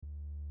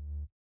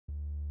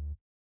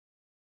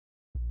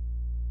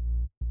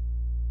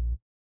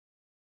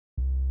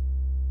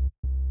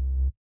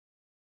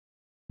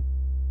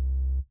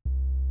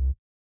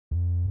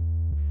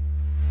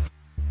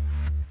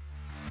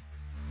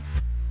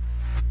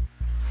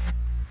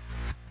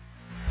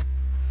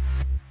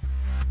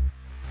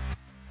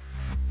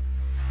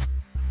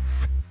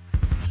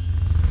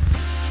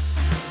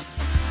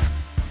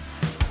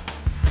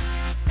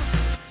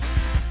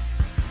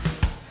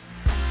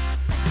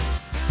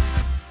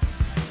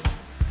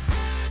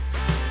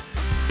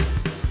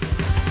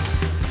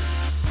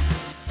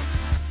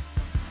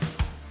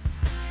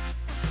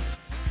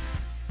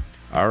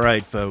All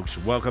right, folks,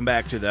 welcome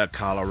back to the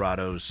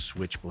Colorado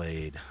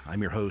Switchblade.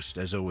 I'm your host,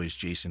 as always,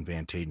 Jason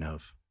Van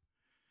Tadenhove.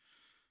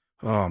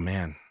 Oh,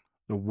 man,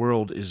 the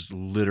world is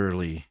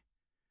literally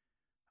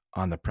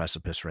on the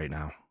precipice right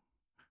now.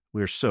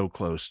 We're so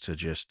close to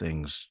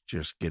things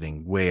just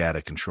getting way out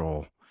of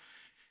control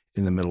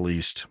in the Middle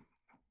East.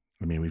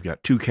 I mean, we've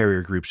got 2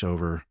 carrier groups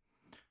over.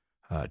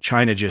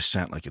 China just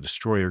sent like a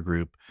destroyer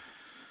group.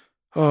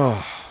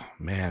 Oh,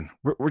 man,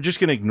 we're just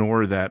going to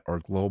ignore that our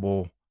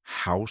global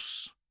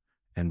house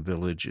and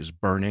village is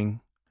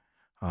burning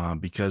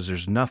because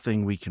there's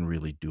nothing we can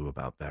really do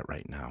about that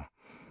right now.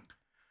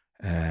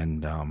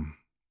 And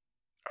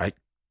I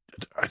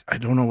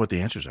don't know what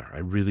the answers are. I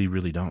really,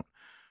 really don't.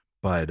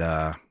 But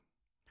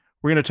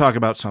we're going to talk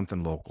about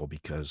something local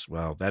because,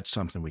 well, that's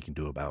something we can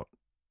do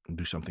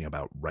something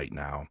about right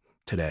now,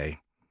 today.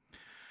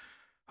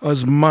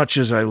 As much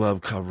as I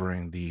love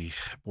covering the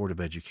Board of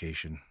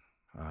Education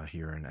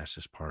here in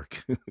Estes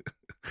Park,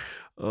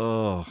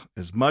 oh,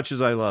 as much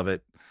as I love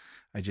it,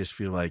 I just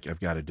feel like I've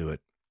got to do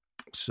it.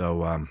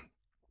 So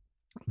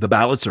the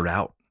ballots are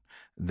out.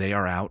 They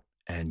are out,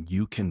 and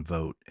you can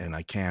vote. And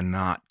I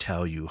cannot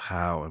tell you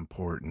how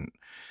important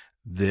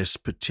this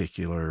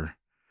particular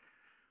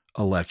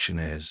election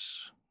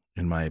is.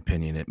 In my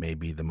opinion, it may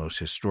be the most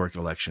historic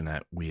election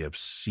that we have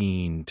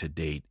seen to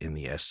date in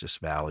the Estes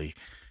Valley,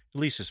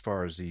 at least as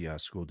far as the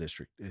school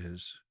district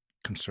is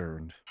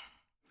concerned.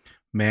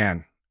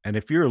 Man, and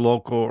if you're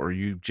local or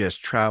you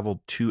just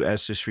traveled to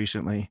Estes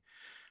recently,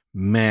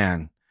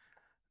 man,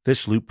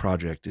 this loop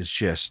project is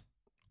just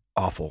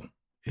awful.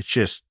 It's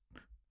just,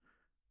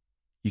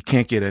 you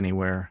can't get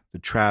anywhere. The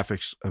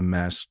traffic's a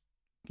mess.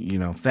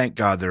 Thank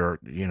God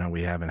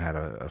we haven't had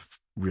a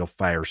real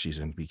fire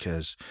season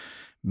because,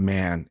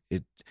 man,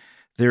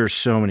 there are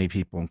so many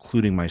people,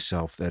 including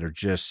myself, that are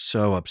just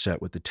so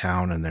upset with the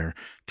town and their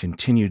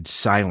continued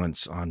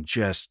silence on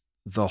just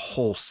the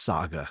whole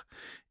saga.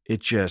 I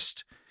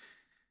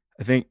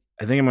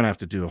think I'm going to have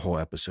to do a whole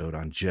episode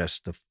on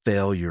just the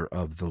failure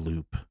of the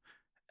loop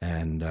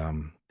and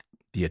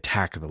the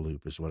attack of the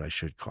loop is what I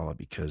should call it,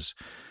 because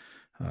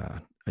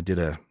I did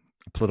a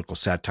political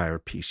satire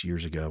piece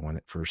years ago when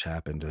it first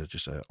happened,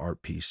 just an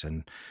art piece.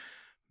 And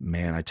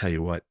man, I tell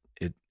you what,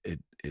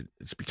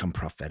 it's become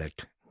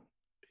prophetic.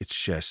 It's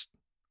just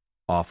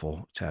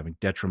awful. It's having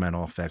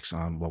detrimental effects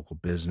on local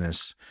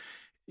business.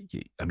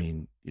 I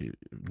mean,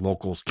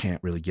 locals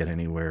can't really get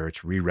anywhere. It's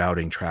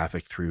rerouting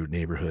traffic through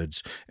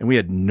neighborhoods, and we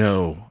had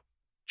no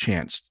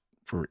chance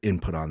for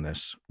input on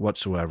this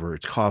whatsoever.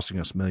 It's costing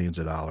us millions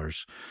of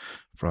dollars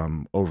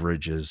from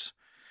overages.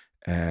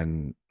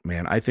 And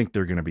man, I think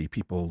there are going to be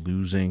people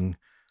losing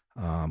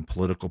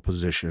political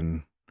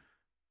position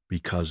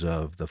because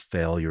of the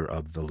failure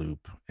of the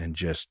loop. And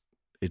it's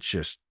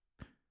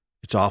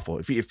awful.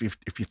 If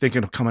you're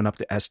thinking of coming up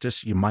to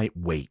Estes, you might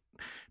wait,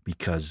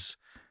 because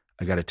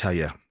I got to tell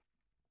you,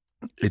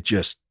 it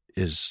just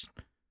is,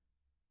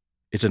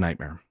 it's a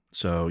nightmare.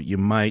 So you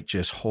might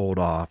just hold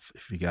off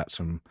if you got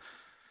some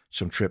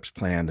trips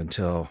planned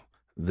until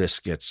this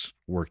gets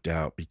worked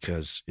out,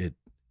 because it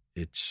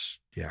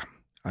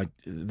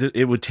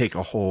would take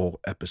a whole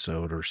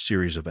episode or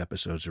series of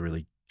episodes to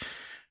really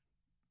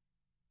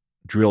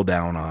drill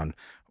down on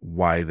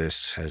why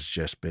this has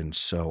just been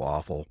so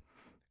awful.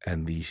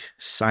 And the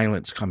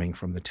silence coming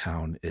from the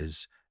town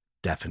is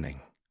deafening.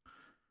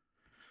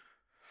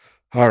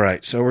 All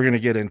right, so we're going to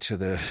get into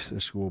the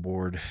school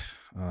board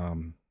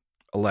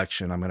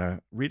election. I'm going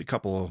to read a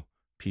couple of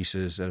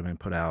pieces that have been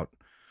put out.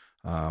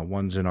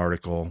 One's an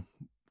article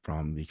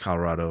from the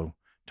Colorado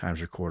Times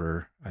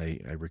Recorder. I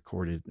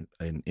recorded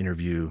an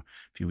interview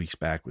a few weeks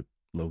back with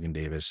Logan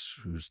Davis,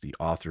 who's the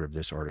author of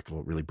this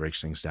article. It really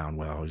breaks things down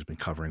well. He's been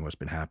covering what's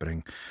been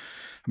happening.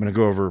 I'm going to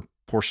go over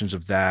portions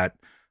of that.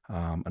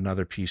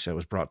 Another piece that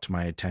was brought to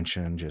my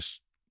attention,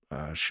 just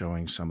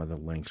showing some of the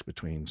links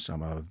between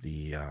some of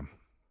the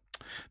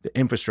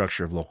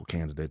infrastructure of local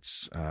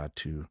candidates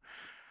to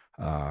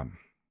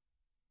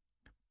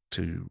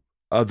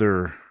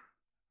other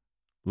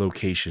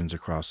locations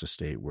across the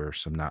state where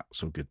some not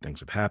so good things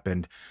have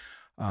happened.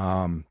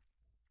 And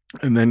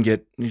then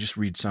you just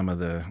read some of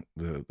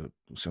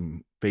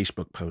some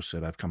Facebook posts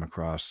that I've come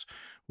across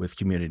with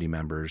community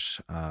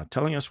members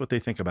telling us what they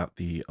think about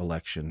the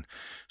election.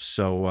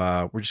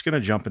 So we're just going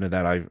to jump into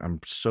that. I'm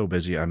so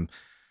busy. I'm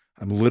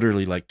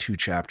literally like 2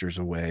 chapters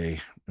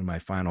away in my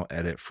final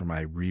edit for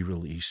my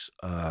re-release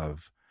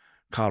of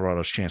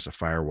Colorado's Chance of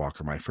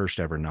Firewalker, my first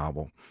ever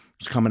novel.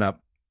 It's coming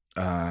up.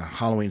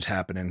 Halloween's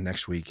happening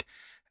next week.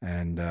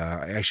 And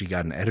I actually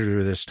got an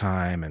editor this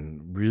time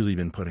and really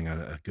been putting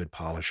a good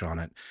polish on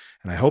it.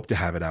 And I hope to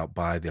have it out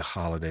by the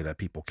holiday that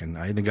people can.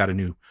 I even got a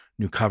new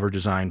cover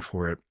design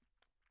for it.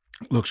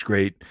 Looks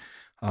great.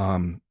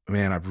 Man,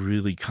 I've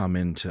really come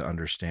into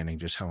understanding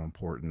just how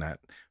important that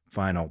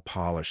final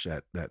polish,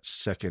 that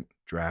second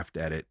draft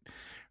edit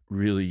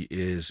really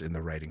is in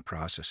the writing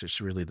process. It's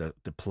really the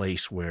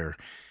place where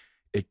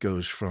it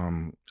goes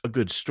from a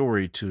good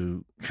story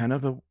to kind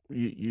of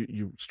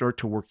you start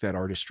to work that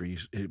artistry.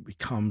 It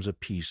becomes a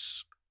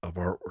piece of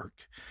artwork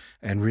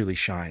and really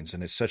shines.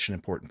 And it's such an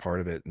important part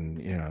of it. And,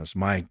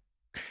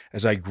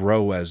 as I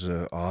grow as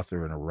an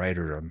author and a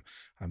writer,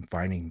 I'm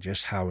finding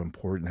just how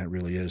important that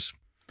really is.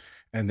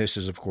 And this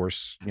is, of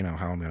course,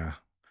 how I'm going to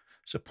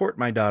support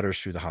my daughters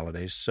through the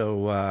holidays.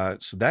 So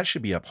that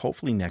should be up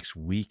hopefully next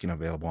week and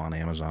available on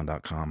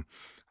Amazon.com.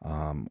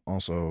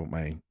 Also,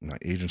 my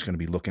agent's going to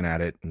be looking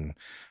at it and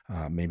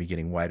maybe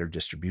getting wider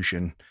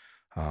distribution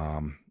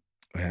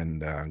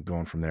and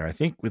going from there. I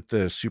think with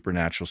the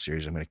Supernatural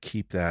series, I'm going to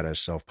keep that as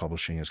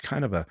self-publishing, as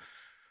kind of a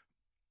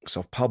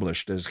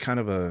self-published as kind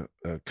of a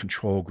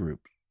control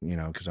group,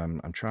 because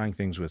I'm trying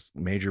things with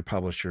major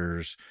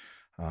publishers.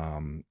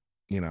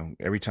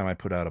 Every time I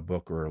put out a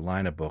book or a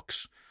line of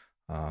books,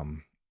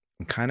 I'm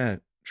kind of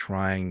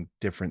trying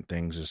different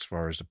things as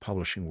far as the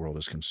publishing world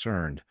is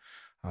concerned,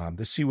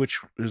 to see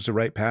which is the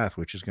right path,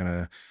 which is going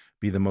to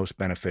be the most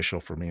beneficial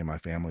for me and my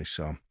family.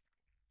 So,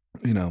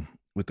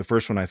 with the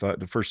first one,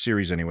 the first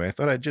series anyway, I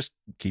thought I'd just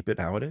keep it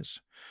how it is.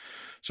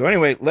 So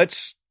anyway,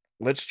 let's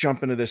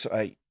jump into this.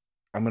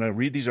 I'm going to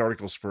read these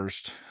articles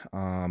first,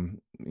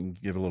 and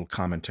give a little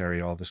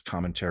commentary. All this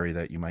commentary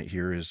that you might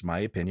hear is my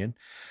opinion.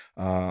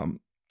 Then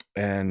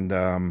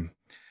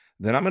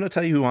I'm going to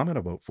tell you who I'm going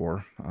to vote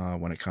for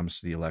when it comes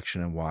to the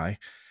election and why.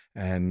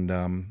 And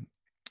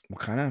we'll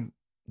kind of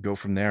go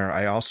from there.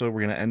 We're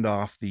going to end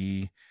off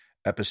the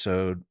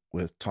episode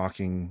with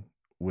talking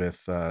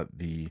with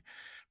the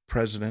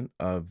president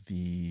of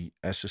the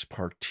Estes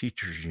Park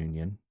Teachers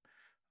Union.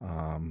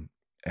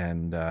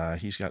 And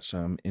he's got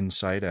some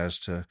insight as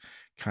to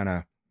kind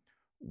of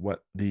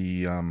what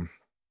the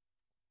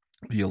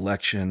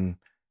election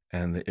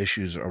and the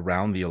issues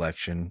around the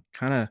election,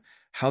 kind of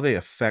how they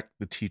affect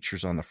the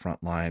teachers on the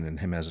front line and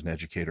him as an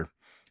educator.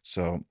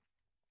 So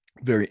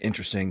very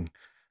interesting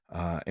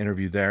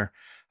interview there.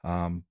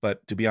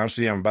 But to be honest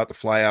with you, I'm about to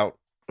fly out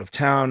of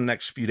town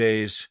next few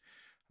days,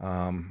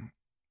 and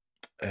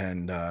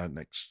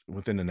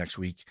within the next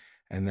week.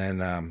 And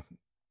then,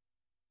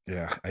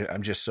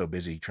 I'm just so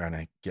busy trying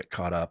to get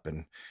caught up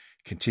and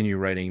continue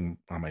writing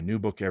on my new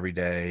book every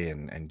day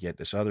and get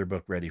this other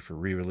book ready for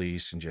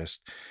re-release, and just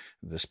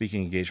the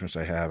speaking engagements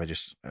I have. I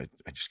just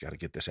got to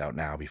get this out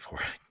now before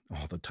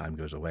all the time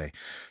goes away.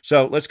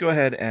 So let's go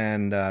ahead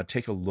and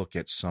take a look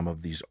at some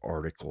of these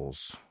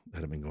articles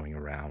that have been going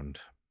around.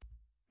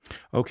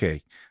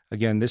 Okay.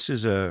 Again, this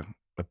is a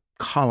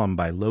column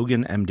by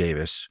Logan M.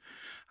 Davis.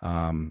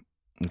 The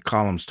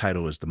column's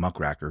title is The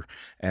Muckraker,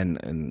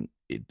 and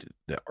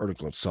the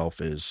article itself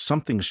is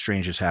Something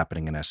Strange is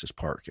Happening in Estes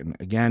Park. And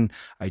again,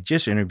 I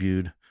just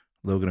interviewed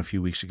Logan a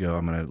few weeks ago.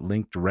 I'm going to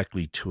link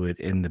directly to it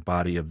in the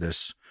body of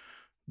this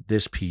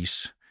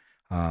piece,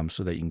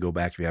 so that you can go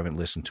back if you haven't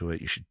listened to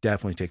it. You should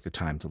definitely take the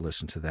time to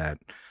listen to that.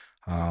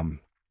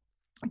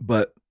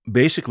 But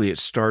basically, it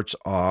starts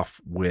off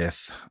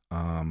with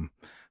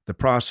the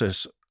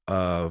process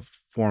of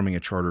forming a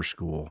charter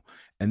school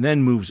and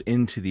then moves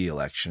into the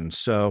election.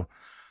 So,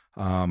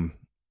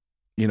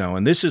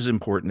 and this is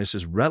important. This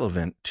is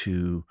relevant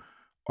to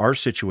our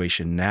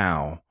situation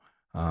now,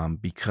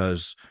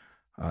 because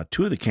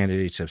two of the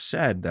candidates have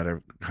said that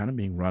are kind of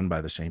being run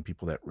by the same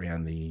people that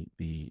ran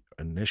the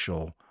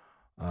initial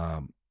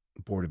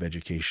Board of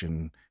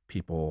Education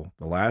people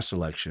the last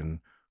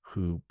election,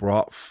 who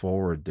brought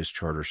forward this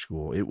charter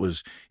school. It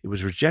was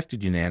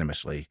rejected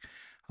unanimously,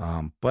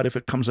 but if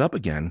it comes up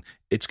again,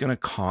 it's going to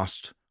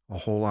cost a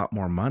whole lot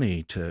more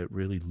money to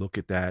really look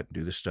at that,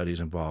 do the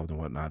studies involved and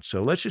whatnot.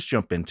 So let's just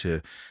jump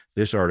into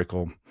this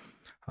article.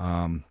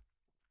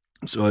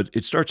 So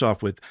it starts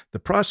off with, the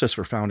process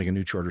for founding a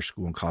new charter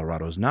school in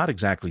Colorado is not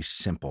exactly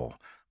simple,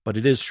 but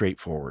it is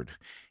straightforward.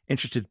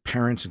 Interested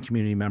parents and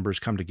community members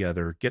come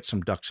together, get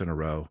some ducks in a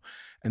row,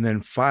 and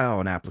then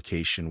file an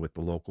application with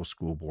the local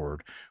school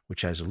board,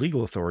 which has a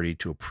legal authority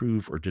to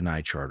approve or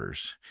deny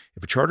charters.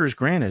 If a charter is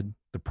granted,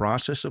 the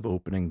process of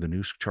opening the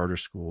new charter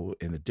school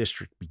in the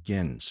district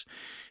begins.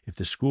 If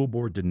the school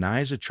board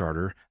denies a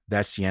charter,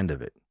 that's the end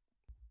of it.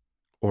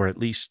 Or at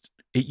least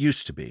it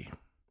used to be.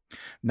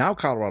 Now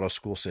Colorado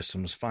school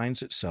systems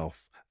finds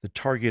itself the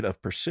target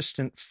of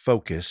persistent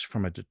focus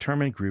from a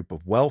determined group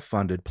of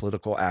well-funded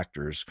political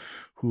actors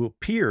who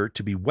appear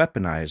to be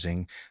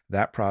weaponizing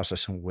that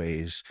process in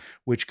ways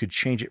which could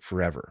change it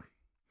forever.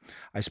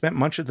 I spent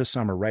much of the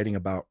summer writing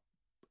about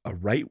a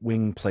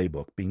right-wing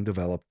playbook being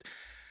developed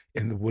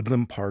in the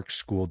Woodland Park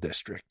School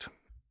District.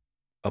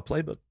 A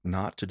playbook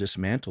not to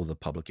dismantle the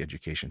public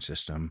education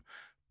system,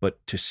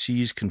 but to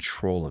seize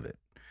control of it,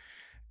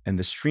 and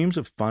the streams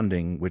of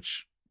funding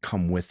which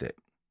come with it,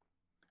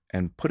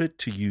 and put it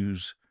to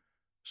use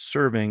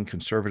serving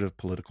conservative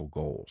political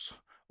goals.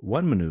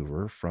 One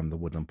maneuver from the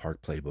Woodland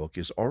Park playbook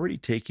is already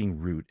taking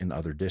root in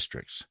other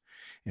districts,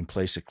 in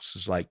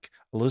places like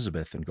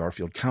Elizabeth and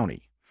Garfield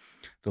County.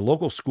 The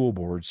local school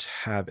boards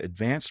have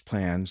advanced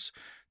plans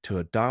to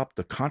adopt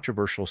the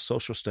controversial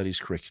social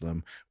studies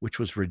curriculum, which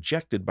was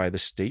rejected by the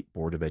State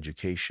Board of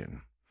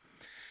Education.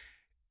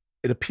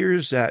 It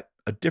appears that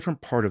a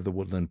different part of the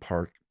Woodland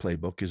Park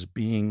playbook is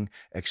being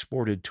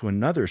exported to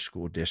another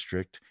school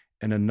district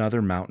in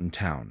another mountain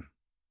town,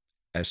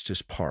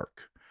 Estes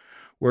Park,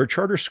 where a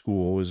charter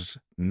school is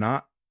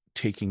not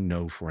taking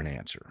no for an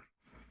answer.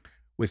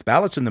 With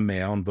ballots in the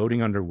mail and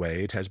voting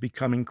underway, it has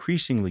become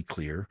increasingly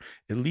clear,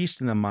 at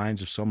least in the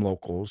minds of some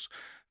locals,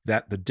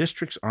 that the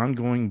district's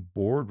ongoing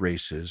board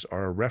races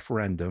are a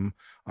referendum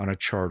on a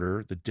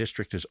charter the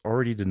district has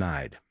already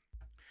denied.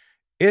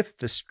 If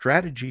the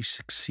strategy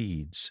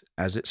succeeds,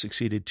 as it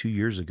succeeded 2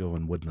 years ago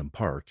in Woodland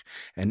Park,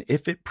 and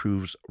if it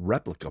proves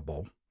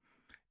replicable,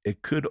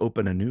 it could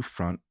open a new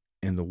front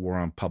in the war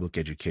on public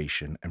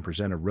education and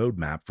present a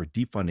roadmap for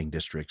defunding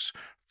districts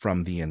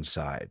from the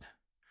inside.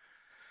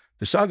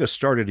 The saga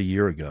started a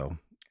year ago,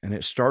 and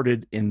it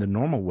started in the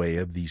normal way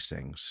of these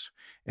things.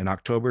 In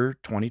October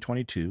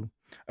 2022,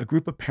 a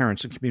group of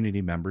parents and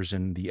community members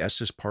in the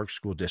Estes Park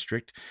School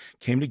District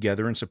came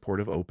together in support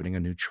of opening a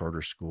new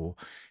charter school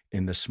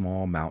in the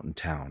small mountain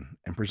town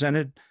and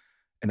presented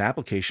an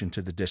application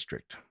to the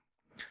district.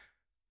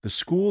 The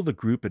school the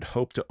group had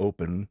hoped to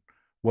open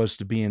was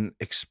to be an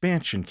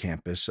expansion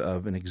campus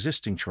of an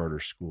existing charter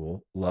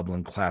school,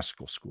 Loveland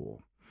Classical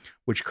School,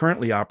 which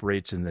currently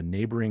operates in the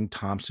neighboring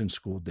Thompson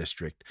School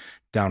District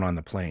down on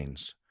the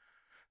plains.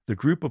 The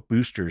group of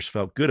boosters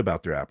felt good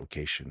about their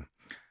application.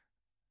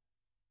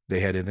 They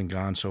had even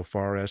gone so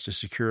far as to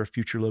secure a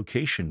future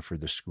location for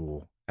the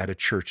school at a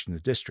church in the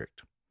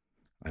district.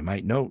 I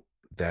might note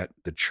that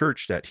the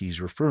church that he's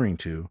referring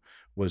to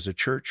was a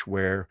church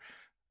where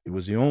it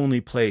was the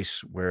only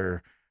place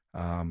where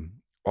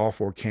all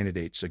four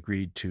candidates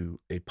agreed to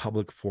a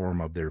public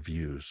forum of their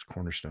views,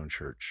 Cornerstone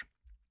Church.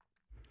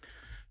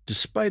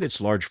 Despite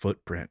its large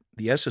footprint,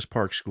 the Estes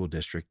Park School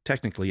District,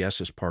 technically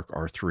Estes Park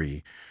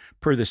R3,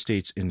 per the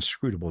state's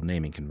inscrutable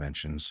naming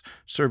conventions,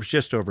 serves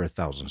just over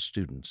 1,000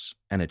 students,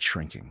 and it's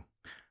shrinking.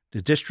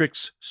 The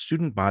district's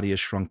student body has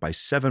shrunk by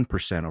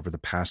 7% over the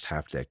past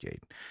half-decade,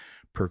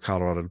 per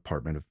Colorado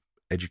Department of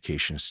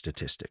Education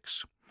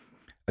statistics.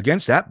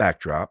 Against that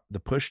backdrop, the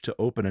push to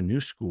open a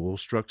new school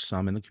struck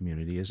some in the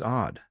community as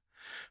odd.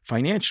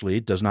 Financially,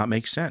 it does not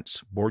make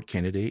sense. Board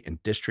candidate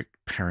and district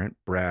parent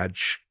Brad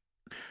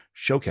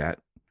Shokat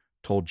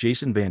told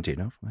Jason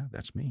Vantano, well,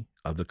 that's me,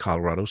 of the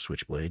Colorado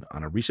Switchblade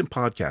on a recent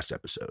podcast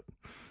episode.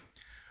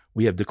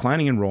 We have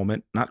declining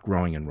enrollment, not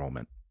growing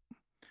enrollment.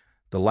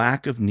 The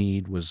lack of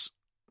need was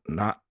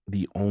not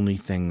the only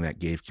thing that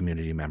gave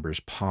community members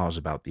pause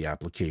about the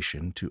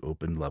application to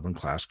open Loveland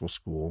Classical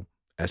School,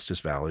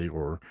 Estes Valley,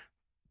 or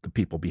the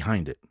people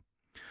behind it.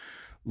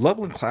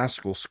 Loveland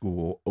Classical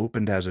School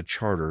opened as a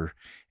charter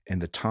in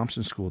the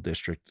Thompson School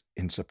District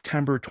in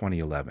September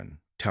 2011,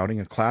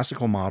 touting a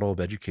classical model of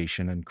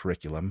education and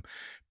curriculum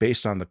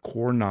based on the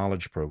core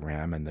knowledge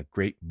program and the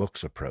great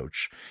books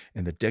approach.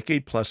 In the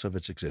decade plus of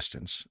its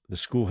existence, the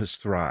school has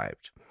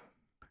thrived.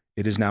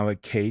 It is now a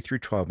K through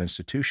 12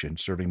 institution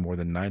serving more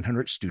than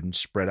 900 students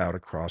spread out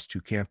across 2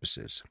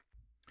 campuses.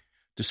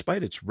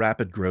 Despite its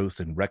rapid growth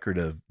and record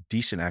of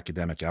decent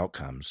academic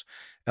outcomes,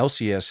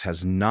 LCS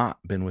has not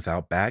been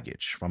without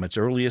baggage. From its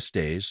earliest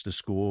days, the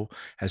school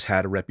has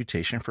had a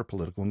reputation for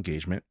political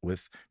engagement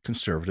with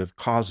conservative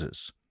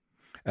causes.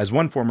 As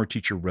one former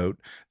teacher wrote,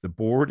 the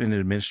board and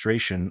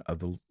administration of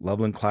the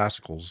Loveland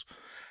Classicals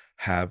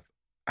have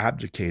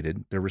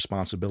abdicated their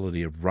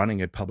responsibility of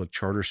running a public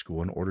charter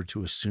school in order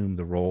to assume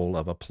the role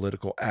of a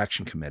political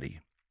action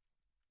committee.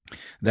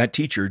 That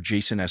teacher,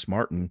 Jason S.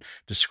 Martin,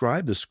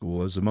 described the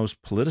school as the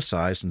most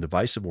politicized and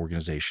divisive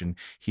organization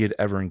he had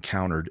ever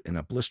encountered in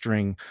a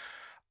blistering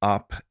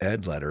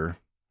op-ed letter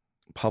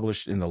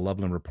published in the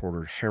Loveland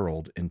Reporter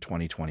Herald in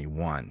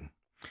 2021.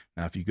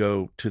 Now, if you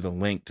go to the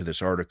link to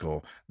this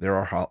article, there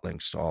are hot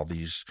links to all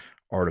these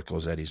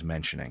articles that he's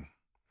mentioning.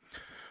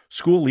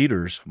 School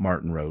leaders,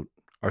 Martin wrote,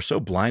 are so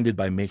blinded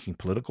by making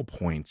political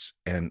points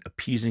and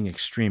appeasing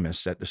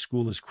extremists that the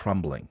school is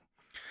crumbling.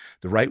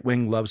 The right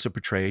wing loves to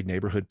portray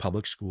neighborhood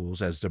public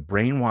schools as the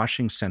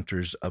brainwashing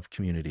centers of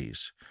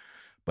communities.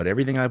 But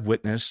everything I've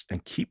witnessed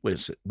and keep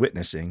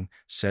witnessing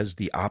says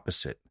the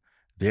opposite.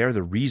 They are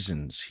the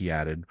reasons, he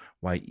added,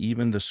 why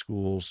even the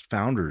school's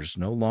founders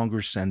no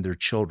longer send their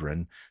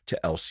children to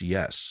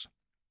LCS.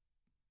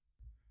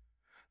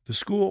 The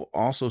school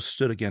also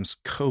stood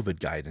against COVID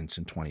guidance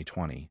in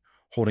 2020,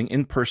 holding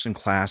in-person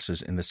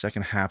classes in the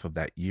second half of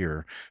that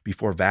year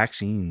before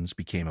vaccines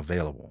became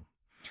available.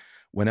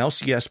 When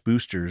LCS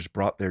boosters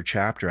brought their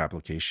chapter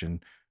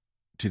application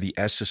to the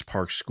Estes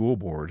Park School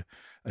Board,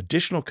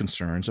 additional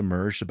concerns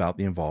emerged about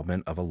the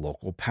involvement of a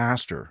local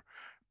pastor,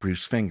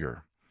 Bruce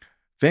Finger.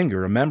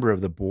 Finger, a member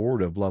of the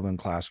board of Loveland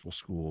Classical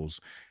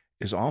Schools,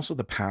 is also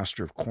the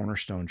pastor of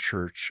Cornerstone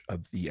Church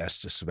of the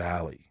Estes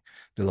Valley,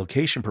 the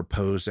location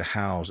proposed to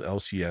house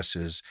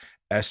LCS's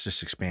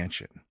Estes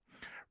expansion.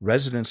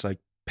 Residents like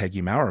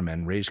Peggy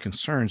Mowerman raised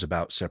concerns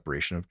about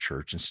separation of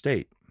church and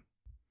state.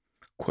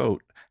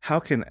 Quote, how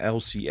can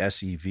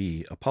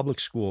LCSEV, a public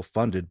school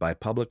funded by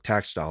public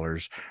tax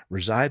dollars,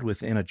 reside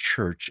within a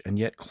church and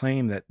yet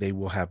claim that they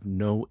will have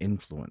no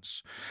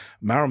influence?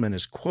 Mowerman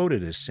is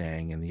quoted as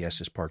saying in the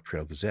Estes Park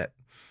Trail Gazette.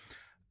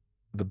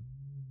 The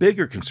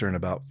bigger concern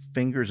about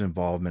Finger's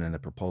involvement in the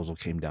proposal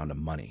came down to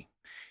money.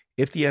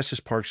 If the Estes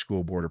Park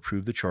School Board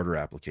approved the charter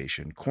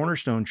application,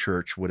 Cornerstone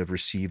Church would have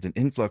received an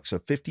influx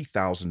of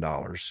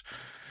 $50,000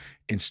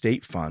 in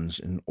state funds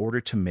in order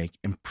to make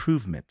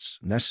improvements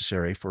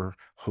necessary for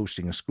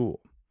hosting a school,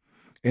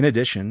 in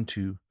addition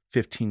to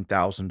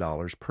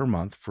 $15,000 per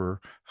month for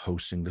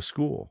hosting the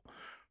school,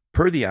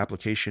 per the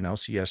application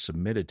LCS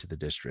submitted to the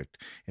district.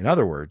 In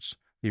other words,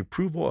 the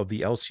approval of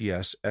the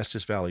LCS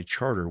Estes Valley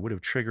Charter would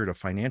have triggered a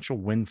financial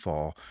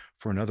windfall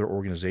for another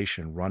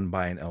organization run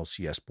by an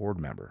LCS board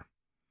member.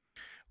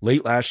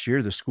 Late last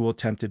year, the school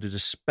attempted to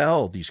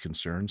dispel these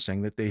concerns,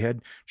 saying that they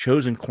had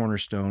chosen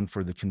Cornerstone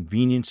for the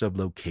convenience of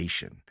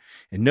location,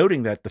 and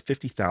noting that the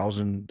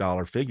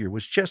 $50,000 figure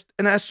was just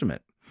an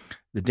estimate.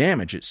 The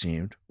damage, it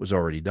seemed, was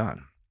already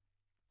done.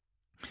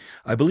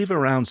 I believe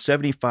around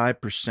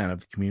 75%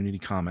 of the community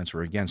comments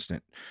were against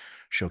it,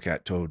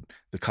 Shokat told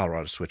the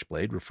Colorado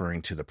Switchblade,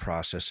 referring to the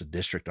process the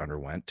district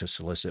underwent to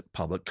solicit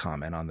public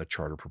comment on the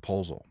charter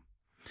proposal.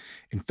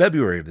 In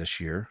February of this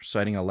year,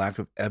 citing a lack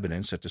of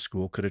evidence that the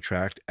school could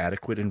attract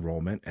adequate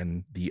enrollment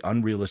and the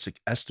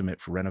unrealistic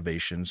estimate for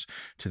renovations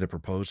to the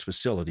proposed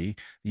facility,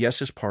 the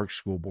Estes Park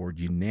School Board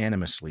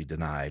unanimously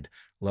denied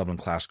Loveland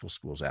Classical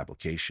School's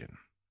application.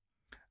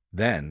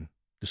 Then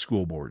the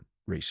school board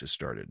races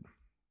started.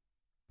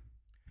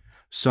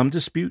 Some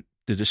dispute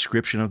the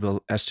description of the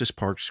Estes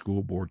Park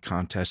School Board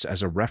contest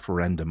as a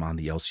referendum on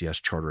the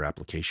LCS charter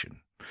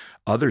application.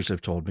 Others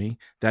have told me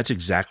that's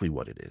exactly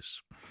what it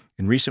is.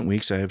 In recent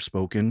weeks, I have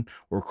spoken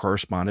or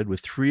corresponded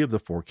with 3 of the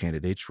 4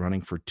 candidates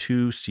running for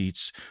 2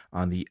 seats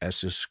on the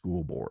Estes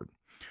School Board.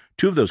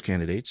 2 of those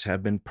candidates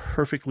have been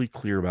perfectly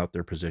clear about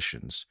their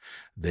positions.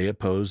 They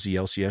oppose the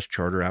LCS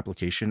charter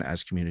application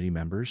as community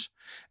members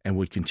and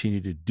would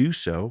continue to do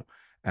so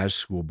as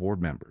school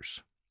board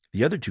members.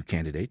 The other 2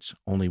 candidates,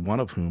 only one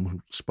of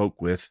whom spoke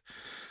with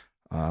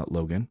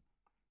Logan,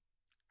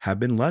 have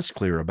been less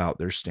clear about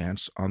their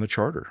stance on the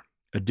charter.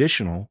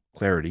 Additional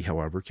clarity,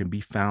 however, can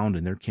be found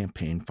in their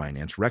campaign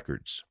finance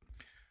records.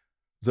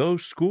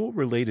 Those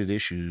school-related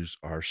issues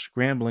are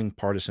scrambling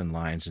partisan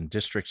lines in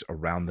districts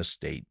around the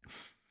state.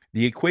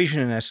 The equation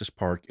in Estes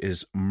Park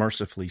is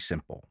mercifully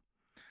simple.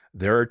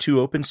 There are 2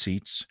 open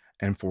seats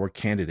and 4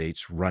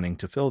 candidates running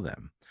to fill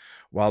them.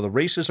 While the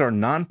races are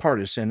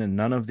nonpartisan and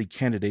none of the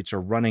candidates are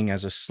running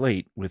as a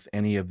slate with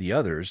any of the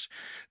others,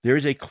 there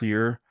is a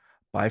clear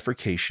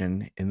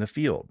bifurcation in the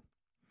field.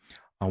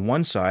 On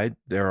one side,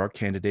 there are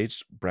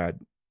candidates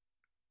Brad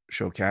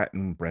Shokat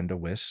and Brenda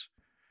Wiss,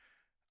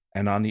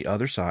 and on the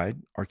other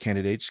side are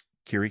candidates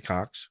Kiri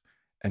Cox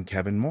and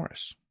Kevin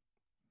Morris.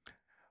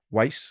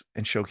 Weiss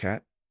and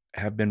Shokat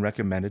have been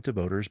recommended to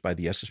voters by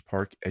the Estes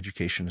Park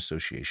Education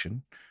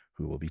Association,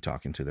 who will be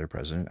talking to their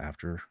president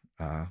after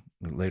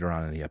later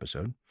on in the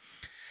episode.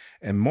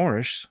 And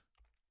Morris,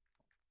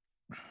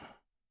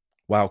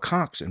 while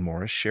Cox and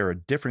Morris share a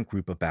different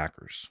group of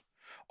backers.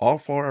 All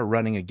 4 are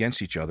running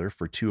against each other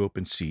for 2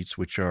 open seats,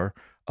 which are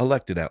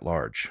elected at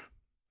large.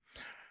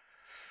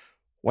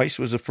 Weiss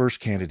was the first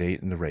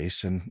candidate in the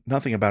race, and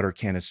nothing about her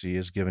candidacy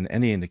has given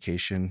any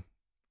indication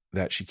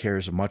that she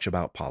cares much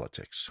about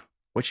politics.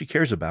 What she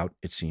cares about,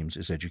 it seems,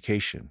 is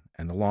education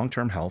and the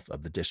long-term health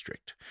of the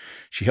district.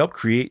 She helped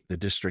create the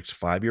district's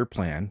 5-year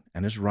plan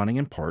and is running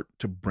in part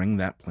to bring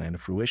that plan to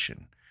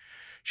fruition.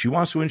 She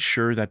wants to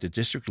ensure that the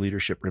district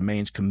leadership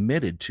remains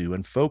committed to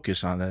and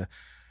focus on the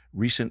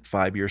recent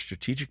 5-year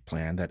strategic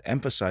plan that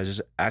emphasizes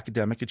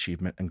academic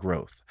achievement and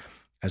growth,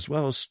 as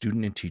well as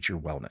student and teacher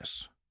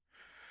wellness.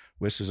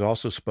 Wiss has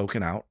also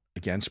spoken out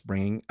against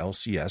bringing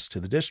LCS to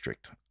the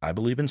district. I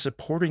believe in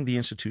supporting the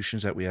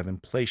institutions that we have in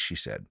place, she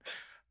said.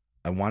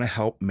 I want to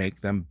help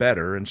make them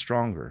better and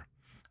stronger.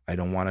 I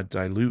don't want to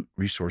dilute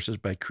resources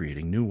by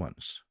creating new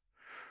ones.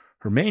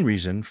 Her main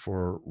reason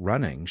for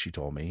running, she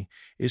told me,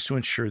 is to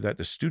ensure that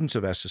the students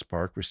of Estes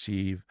Park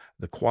receive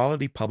the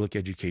quality public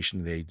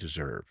education they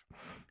deserve.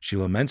 She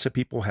laments that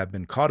people have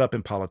been caught up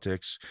in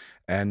politics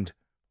and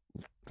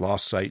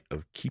lost sight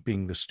of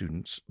keeping the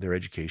students, their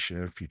education,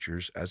 and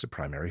futures as a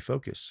primary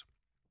focus.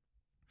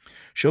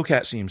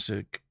 Shokat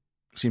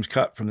seems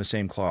cut from the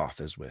same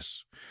cloth as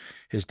Wiss.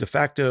 His de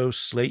facto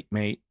slate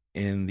mate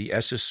in the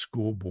Estes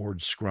School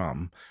Board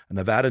scrum, a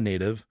Nevada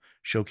native,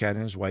 Shokat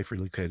and his wife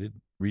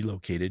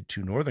relocated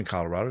to northern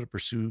Colorado to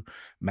pursue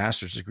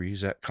master's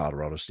degrees at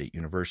Colorado State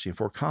University in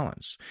Fort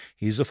Collins.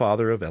 He's the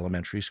father of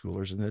elementary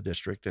schoolers in the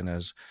district and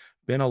has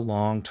been a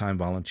long-time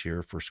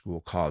volunteer for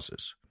school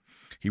causes.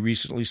 He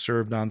recently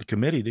served on the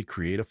committee to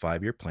create a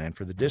 5-year plan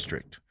for the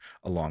district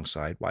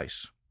alongside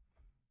Weiss.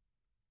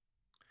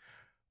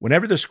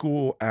 Whenever the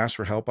school asks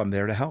for help, I'm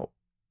there to help,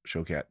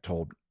 Shokat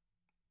told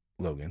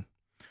Logan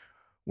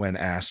when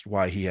asked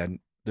why he had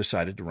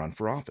decided to run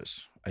for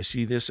office. I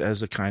see this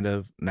as a kind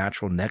of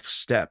natural next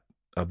step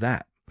of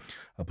that,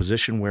 a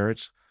position where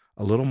it's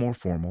a little more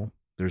formal.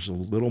 There's a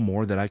little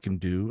more that I can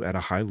do at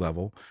a high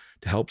level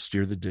to help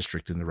steer the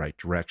district in the right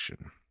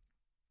direction.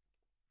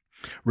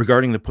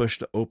 Regarding the push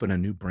to open a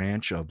new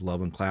branch of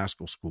Loveland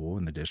Classical School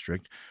in the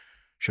district,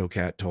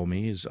 Shokat told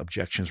me his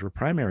objections were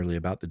primarily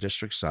about the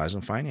district's size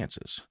and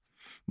finances.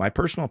 My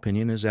personal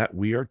opinion is that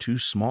we are too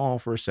small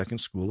for a second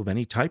school of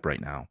any type right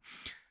now.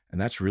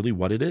 And that's really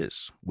what it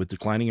is. With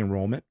declining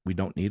enrollment, we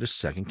don't need a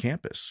second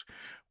campus.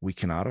 We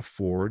cannot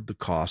afford the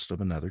cost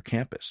of another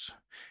campus.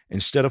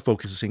 Instead of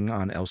focusing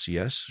on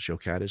LCS,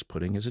 Showcat is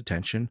putting his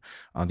attention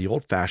on the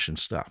old-fashioned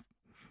stuff.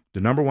 The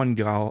number one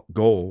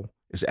goal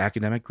is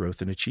academic growth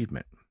and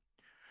achievement.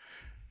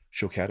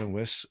 Showcat and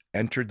WIS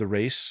entering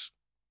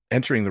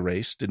the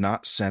race did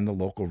not send the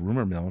local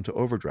rumor mill into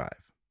overdrive.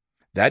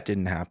 That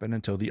didn't happen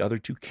until the other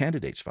two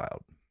candidates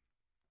filed.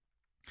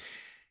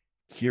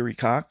 Carrie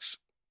Cox,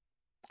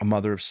 a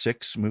mother of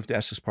 6, moved to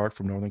Estes Park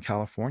from Northern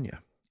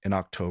California in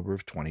October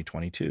of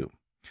 2022.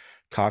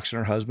 Cox and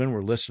her husband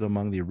were listed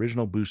among the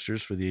original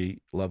boosters for the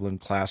Loveland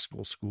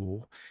Classical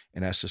School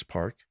in Estes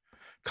Park.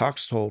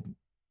 Cox told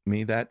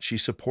me that she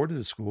supported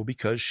the school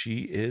because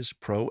she is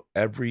pro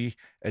every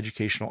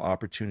educational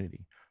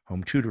opportunity,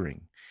 home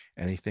tutoring,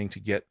 anything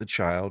to get the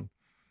child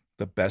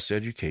the best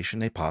education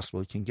they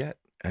possibly can get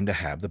and to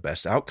have the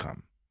best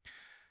outcome.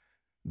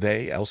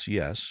 They,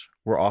 LCS,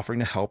 were offering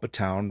to help a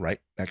town right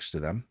next to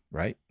them,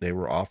 right? They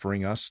were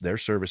offering us their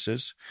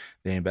services.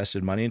 They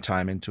invested money and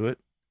time into it,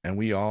 and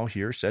we all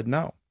here said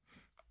no.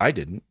 I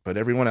didn't, but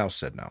everyone else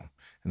said no.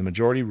 And the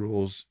majority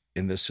rules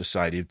in this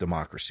society of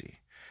democracy,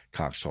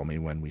 Cox told me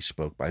when we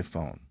spoke by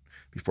phone,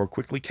 before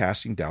quickly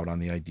casting doubt on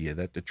the idea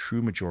that the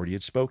true majority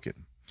had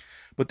spoken.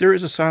 But there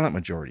is a silent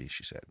majority,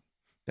 she said,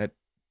 that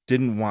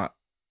didn't want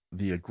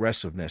the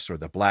aggressiveness or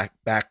the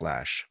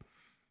backlash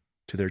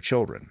to their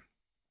children.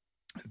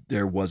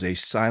 There was a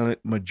silent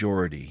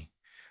majority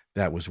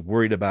that was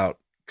worried about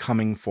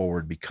coming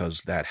forward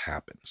because that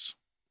happens.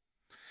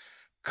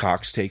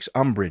 Cox takes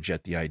umbrage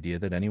at the idea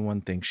that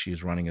anyone thinks she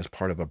is running as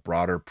part of a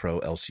broader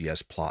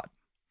pro-LCS plot.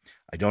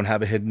 I don't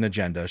have a hidden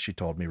agenda, she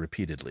told me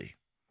repeatedly.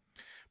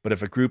 But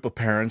if a group of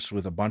parents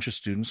with a bunch of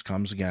students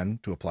comes again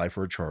to apply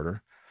for a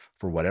charter,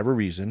 for whatever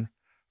reason,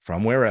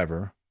 from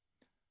wherever,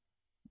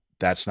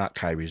 that's not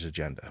Kyrie's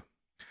agenda.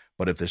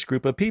 But if this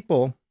group of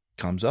people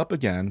comes up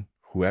again,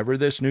 whoever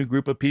this new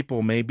group of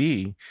people may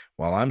be,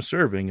 while I'm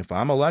serving, if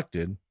I'm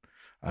elected,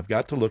 I've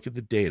got to look at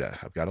the data.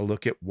 I've got to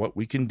look at what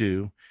we can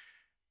do,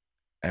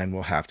 and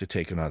we'll have to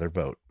take another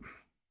vote.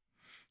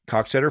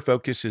 Cox said her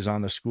focus is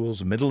on the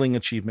school's middling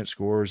achievement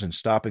scores and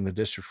stopping the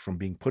district from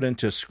being put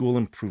into school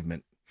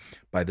improvement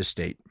by the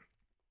state.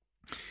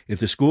 If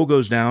the school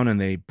goes down and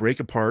they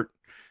break apart,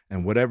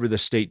 and whatever the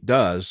state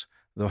does,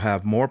 they'll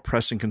have more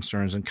pressing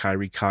concerns than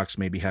Kyrie Cox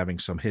may be having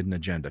some hidden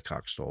agenda,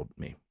 Cox told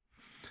me.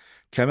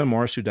 Kevin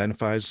Morris, who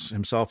identifies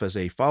himself as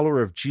a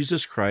follower of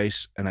Jesus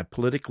Christ and a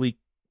politically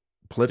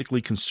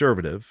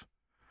conservative,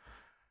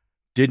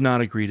 did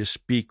not agree to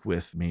speak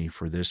with me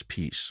for this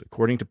piece.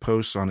 According to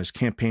posts on his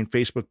campaign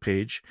Facebook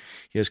page,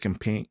 he has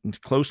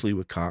campaigned closely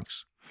with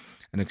Cox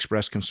and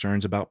expressed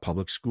concerns about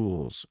public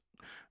schools,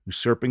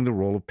 usurping the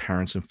role of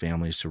parents and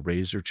families to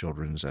raise their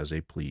children as they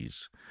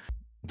please.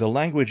 The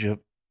language of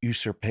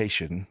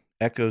usurpation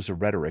echoes a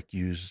rhetoric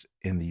used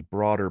in the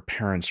broader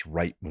parents'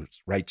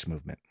 rights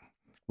movement,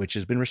 which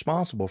has been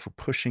responsible for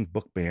pushing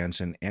book bans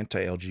and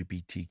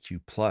anti-LGBTQ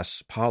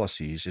plus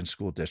policies in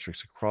school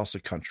districts across the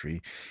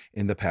country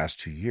in the past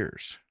 2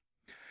 years.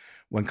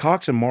 When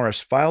Cox and Morris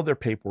filed their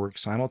paperwork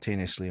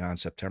simultaneously on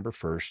September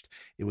 1st,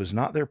 it was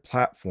not their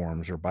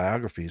platforms or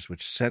biographies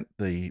which sent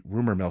the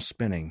rumor mill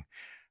spinning.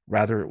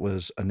 Rather, it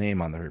was a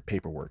name on their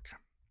paperwork.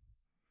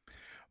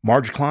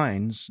 Marge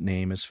Klein's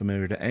name is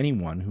familiar to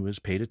anyone who has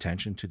paid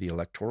attention to the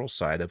electoral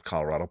side of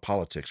Colorado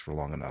politics for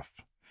long enough.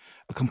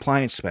 A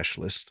compliance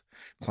specialist,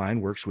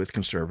 Klein works with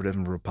conservative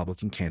and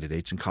Republican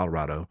candidates in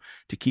Colorado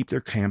to keep their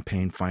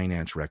campaign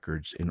finance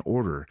records in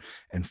order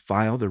and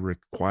file the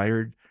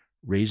required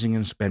raising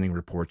and spending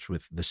reports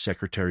with the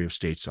Secretary of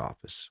State's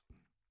office.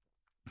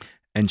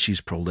 And she's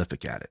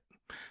prolific at it.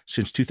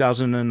 Since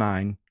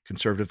 2009,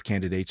 conservative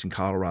candidates in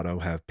Colorado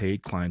have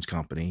paid Klein's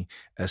company,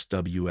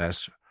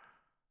 SWS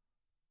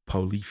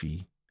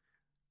Polifi,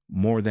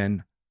 more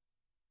than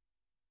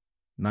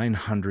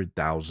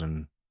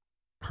 $900,000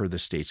 per the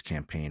state's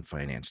campaign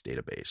finance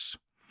database.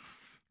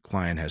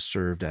 Klein has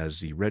served as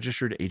the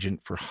registered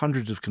agent for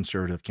hundreds of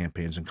conservative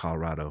campaigns in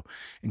Colorado,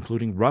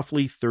 including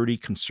roughly 30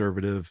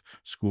 conservative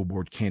school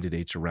board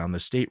candidates around the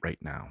state right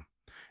now.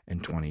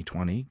 In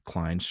 2020,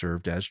 Klein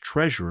served as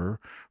treasurer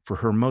for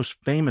her most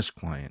famous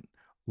client,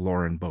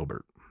 Lauren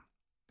Boebert.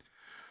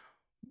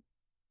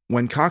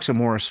 When Cox and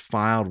Morris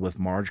filed with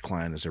Marge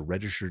Klein as a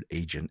registered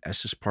agent,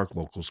 Estes Park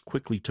locals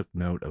quickly took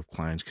note of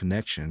Klein's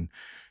connection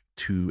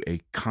to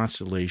a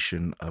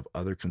constellation of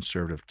other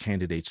conservative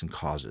candidates and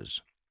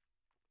causes.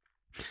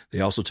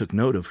 They also took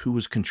note of who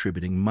was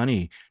contributing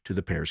money to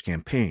the pair's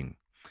campaign.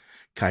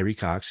 Kyrie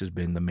Cox has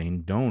been the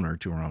main donor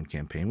to her own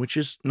campaign, which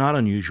is not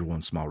unusual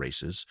in small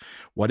races.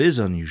 What is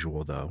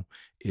unusual, though,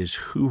 is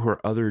who her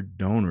other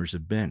donors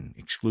have been.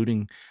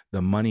 Excluding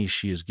the money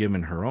she has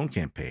given her own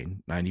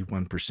campaign,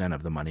 91%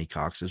 of the money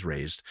Cox has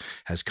raised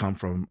has come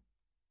from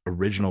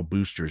original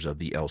boosters of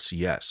the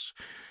LCS,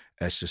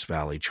 Estes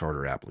Valley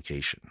Charter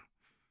application.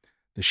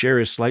 The share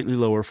is slightly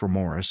lower for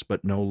Morris,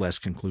 but no less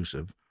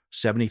conclusive,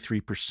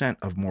 73%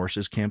 of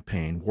Morris's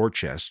campaign war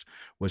chest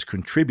was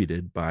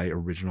contributed by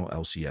original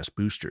LCS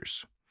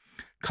boosters.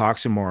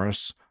 Cox and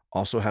Morris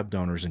also have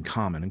donors in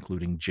common,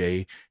 including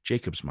Jay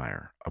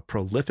Jacobsmeyer, a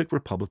prolific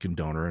Republican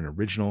donor and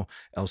original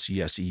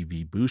LCS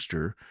EV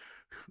booster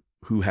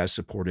who has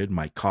supported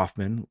Mike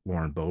Kaufman,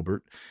 Lauren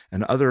Boebert,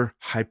 and other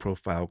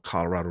high-profile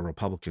Colorado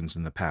Republicans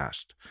in the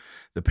past.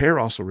 The pair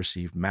also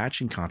received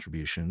matching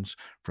contributions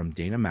from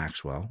Dana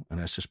Maxwell, an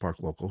Estes Park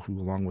local who,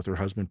 along with her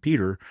husband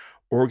Peter,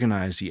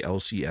 organized the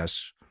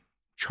LCS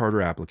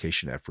charter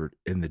application effort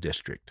in the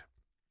district.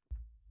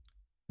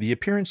 The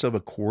appearance of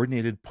a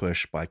coordinated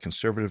push by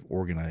conservative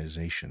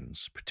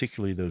organizations,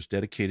 particularly those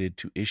dedicated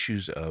to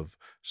issues of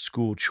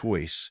school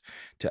choice,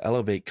 to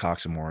elevate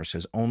Cox and Morris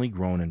has only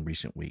grown in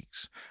recent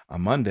weeks.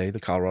 On Monday, the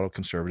Colorado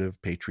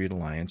Conservative Patriot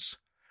Alliance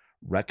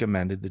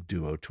recommended the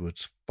duo to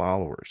its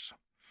followers.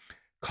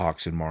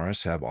 Cox and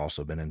Morris have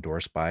also been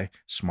endorsed by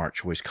Smart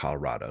Choice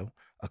Colorado,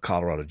 a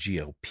Colorado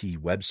GOP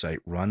website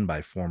run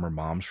by former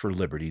Moms for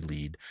Liberty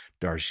lead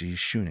Darcy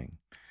Schuning.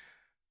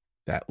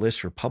 That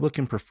lists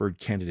Republican preferred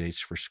candidates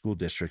for school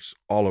districts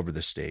all over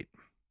the state.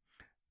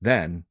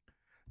 Then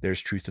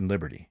there's Truth and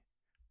Liberty.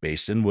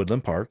 Based in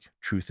Woodland Park,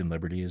 Truth and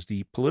Liberty is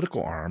the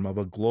political arm of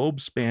a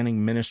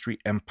globe-spanning ministry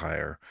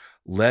empire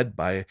led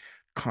by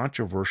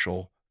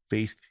controversial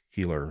faith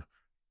healer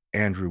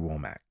Andrew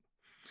Womack.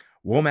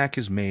 Womack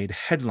has made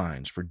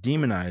headlines for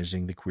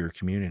demonizing the queer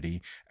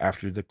community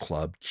after the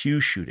Club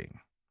Q shooting.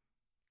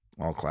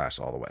 All class,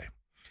 all the way.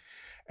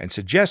 And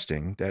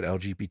suggesting that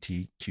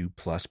LGBTQ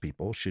plus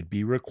people should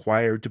be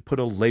required to put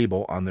a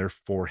label on their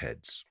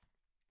foreheads.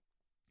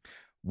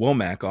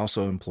 Womack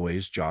also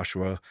employs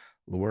Joshua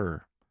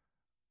Luer,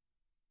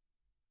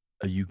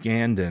 a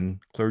Ugandan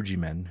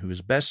clergyman who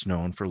is best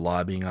known for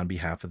lobbying on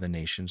behalf of the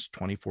nation's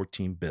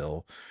 2014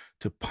 bill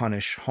to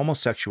punish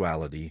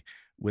homosexuality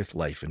with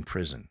life in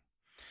prison.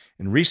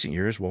 In recent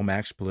years,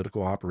 Womack's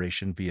political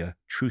operation via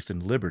Truth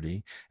and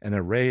Liberty, an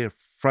array of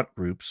front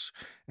groups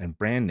and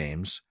brand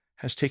names,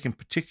 has taken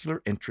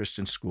particular interest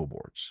in school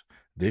boards.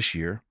 This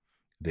year,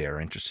 they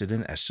are interested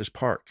in Estes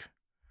Park.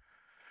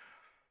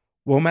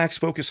 Womack's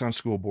focus on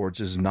school boards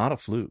is not a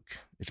fluke.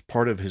 It's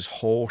part of his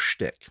whole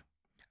shtick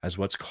as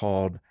what's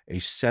called a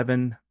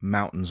 7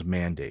 Mountains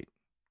Mandate,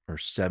 or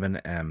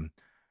 7M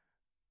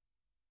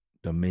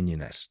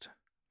Dominionist.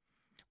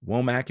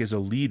 Womack is a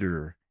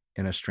leader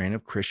in a strain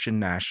of Christian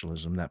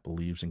nationalism that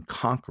believes in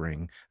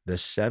conquering the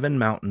 7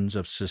 mountains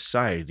of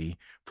society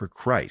for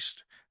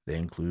Christ. They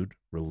include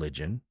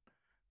religion,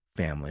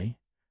 family,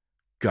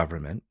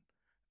 government,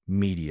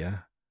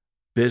 media,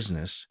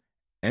 business,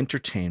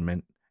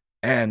 entertainment,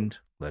 and,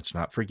 let's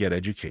not forget,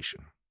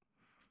 education.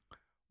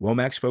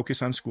 Womack's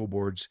focus on school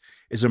boards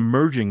is a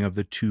merging of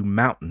the 2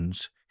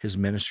 mountains his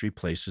ministry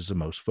places the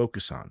most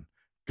focus on,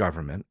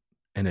 government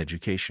and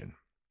education.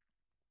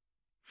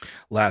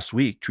 Last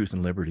week, Truth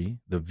and Liberty,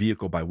 the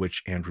vehicle by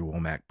which Andrew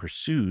Womack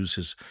pursues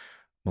his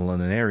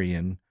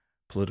millenarian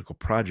political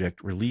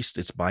project, released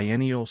its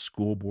biennial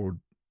school board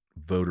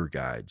voter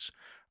guides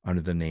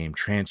under the name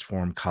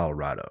Transform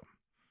Colorado.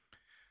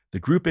 The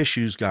group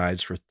issues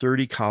guides for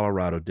 30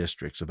 Colorado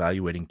districts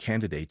evaluating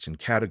candidates in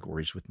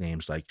categories with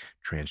names like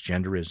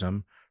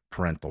transgenderism,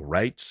 parental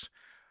rights,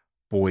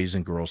 boys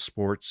and girls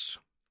sports.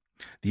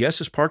 The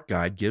Estes Park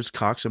Guide gives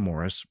Cox and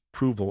Morris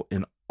approval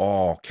in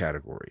all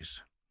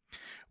categories.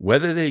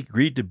 Whether they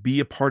agreed to be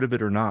a part of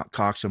it or not,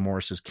 Cox and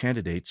Morris's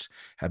candidates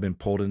have been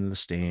pulled into the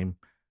same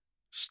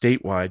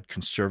statewide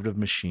conservative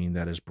machine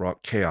that has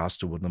brought chaos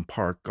to Woodland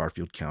Park,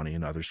 Garfield County,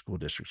 and other school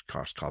districts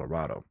across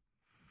Colorado.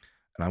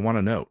 And I want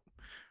to note,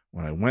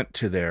 when I went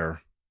to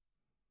their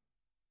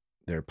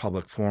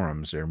public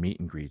forums, their meet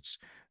and greets,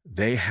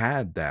 they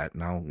had that,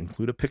 and I'll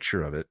include a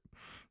picture of it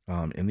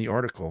in the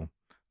article,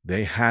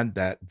 they had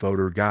that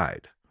voter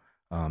guide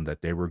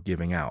that they were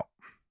giving out.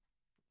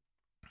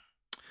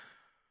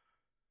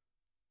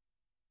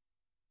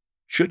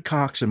 Should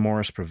Cox and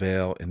Morris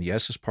prevail in the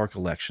Estes Park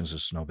elections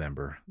this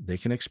November, they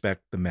can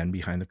expect the men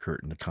behind the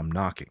curtain to come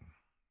knocking.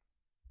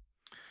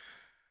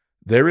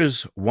 There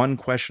is one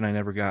question I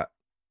never got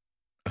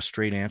a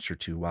straight answer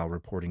to while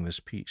reporting this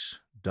piece.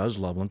 Does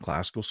Loveland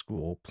Classical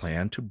School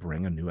plan to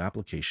bring a new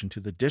application to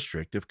the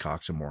district if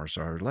Cox and Morris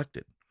are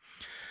elected?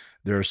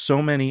 There are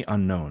so many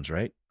unknowns,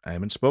 right? I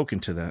haven't spoken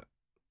to them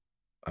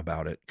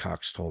about it,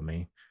 Cox told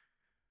me.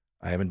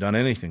 I haven't done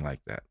anything like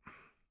that.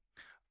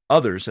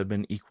 Others have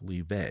been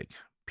equally vague.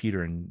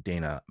 Peter and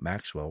Dana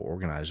Maxwell,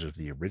 organizers of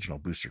the original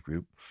booster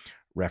group,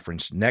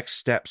 referenced next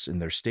steps in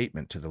their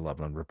statement to the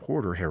Loveland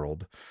Reporter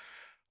Herald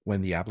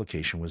when the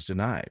application was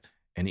denied.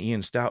 And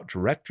Ian Stout,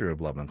 director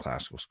of Loveland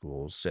Classical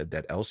Schools, said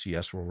that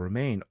LCS will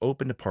remain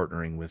open to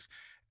partnering with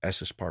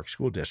Estes Park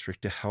School District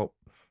to help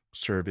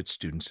serve its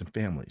students and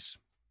families.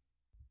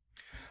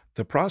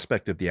 The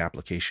prospect of the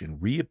application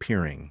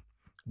reappearing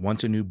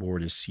once a new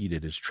board is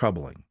seated is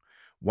troubling.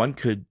 One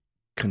could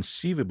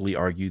conceivably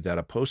argue that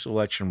a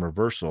post-election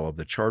reversal of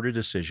the charter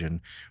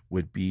decision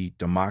would be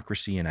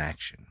democracy in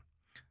action.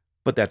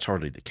 But that's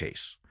hardly the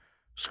case.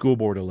 School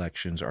board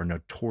elections are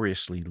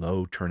notoriously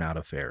low turnout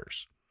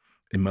affairs.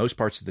 In most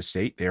parts of the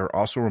state, they are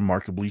also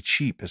remarkably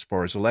cheap as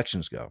far as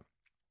elections go.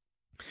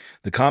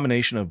 The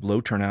combination of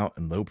low turnout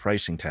and low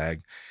pricing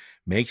tag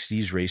makes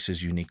these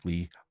races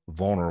uniquely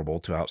vulnerable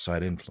to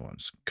outside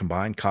influence.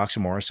 Combined, Cox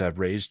and Morris have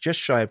raised just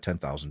shy of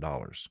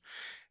 $10,000.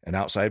 An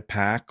outside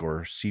PAC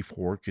or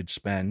C4 could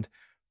spend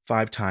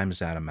 5 times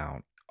that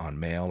amount on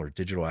mail or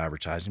digital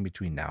advertising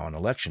between now and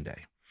Election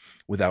Day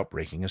without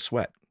breaking a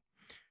sweat.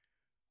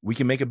 We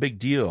can make a big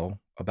deal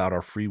about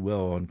our free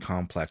will and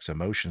complex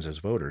emotions as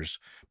voters,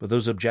 but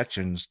those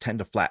objections tend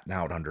to flatten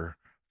out under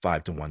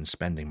 5-to-1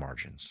 spending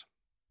margins.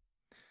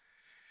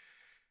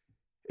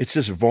 It's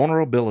this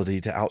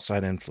vulnerability to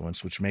outside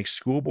influence which makes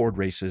school board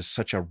races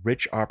such a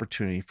rich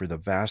opportunity for the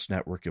vast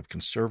network of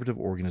conservative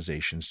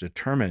organizations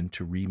determined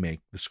to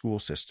remake the school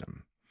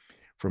system.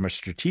 From a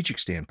strategic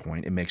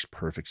standpoint, it makes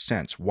perfect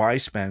sense. Why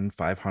spend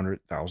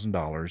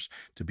 $500,000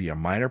 to be a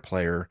minor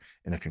player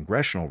in a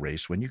congressional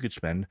race when you could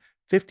spend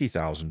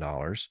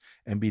 $50,000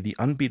 and be the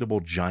unbeatable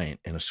giant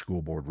in a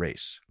school board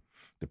race?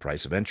 The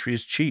price of entry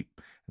is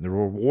cheap, and the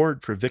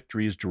reward for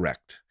victory is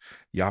direct.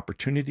 The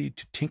opportunity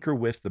to tinker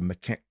with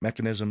the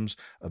mechanisms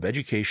of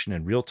education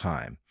in real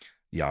time,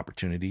 the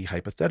opportunity,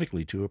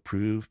 hypothetically, to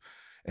approve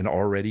an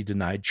already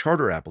denied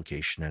charter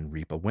application and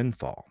reap a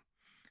windfall.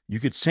 You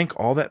could sink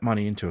all that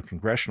money into a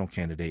congressional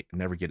candidate and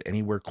never get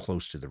anywhere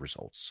close to the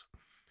results.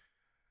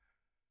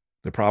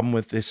 The problem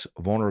with this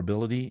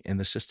vulnerability in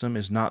the system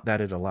is not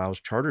that it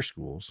allows charter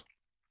schools.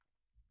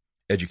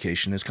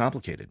 Education is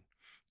complicated.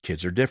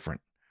 Kids are different.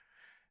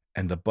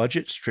 And the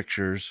budget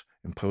strictures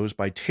imposed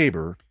by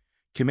Tabor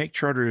can make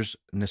charters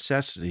a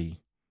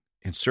necessity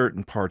in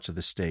certain parts of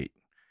the state.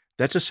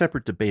 That's a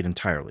separate debate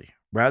entirely.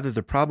 Rather,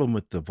 the problem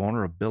with the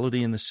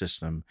vulnerability in the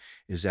system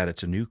is that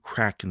it's a new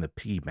crack in the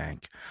piggy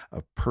bank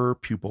of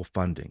per-pupil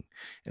funding,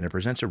 and it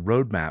presents a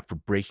roadmap for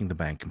breaking the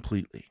bank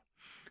completely.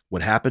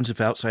 What happens if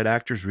outside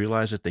actors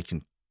realize that they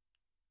can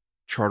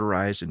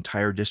charterize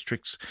entire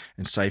districts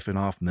and siphon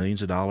off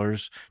millions of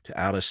dollars to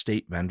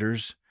out-of-state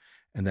vendors,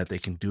 and that they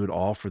can do it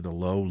all for the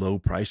low, low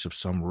price of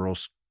some rural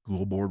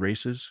school board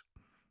races?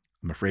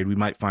 I'm afraid we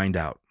might find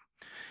out.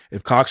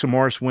 If Cox and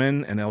Morris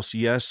win and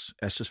LCS,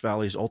 Estes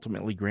Valley is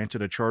ultimately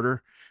granted a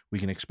charter, we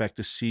can expect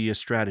to see a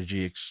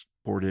strategy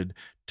exported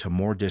to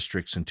more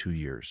districts in 2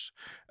 years,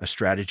 a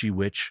strategy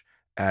which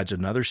adds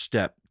another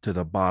step to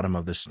the bottom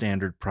of the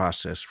standard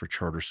process for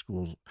charter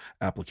schools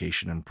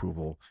application and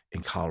approval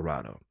in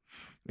Colorado.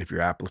 If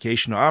your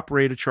application to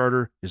operate a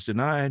charter is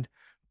denied,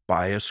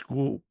 buy a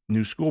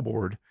new school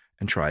board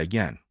and try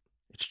again.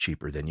 It's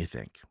cheaper than you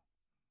think.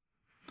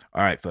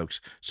 All right,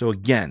 folks. So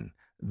again,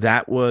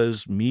 that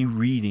was me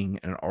reading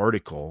an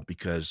article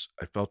because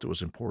I felt it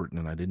was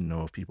important, and I didn't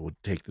know if people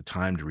would take the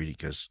time to read it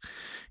because,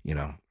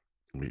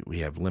 we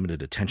have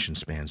limited attention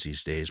spans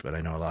these days, but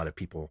I know a lot of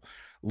people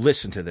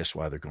listen to this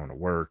while they're going to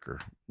work or,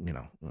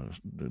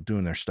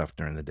 doing their stuff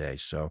during the day.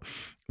 So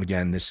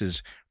again, this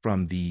is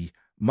from the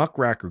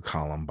Muckraker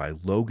column by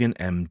Logan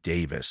M.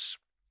 Davis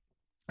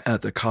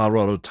at the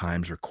Colorado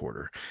Times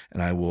Recorder,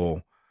 and I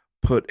will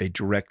put a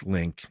direct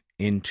link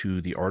into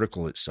the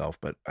article itself,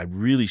 but I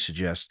really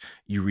suggest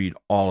you read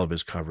all of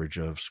his coverage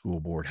of school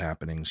board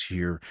happenings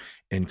here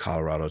in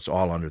Colorado. It's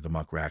all under the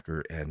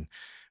Muckraker, and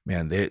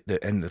man,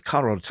 the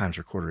Colorado Times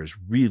Recorder is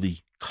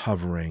really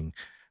covering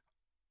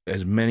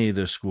as many of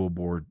the school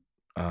board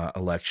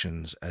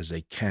elections as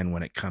they can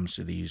when it comes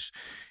to these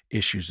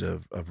issues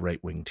of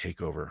right-wing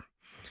takeover.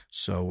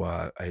 So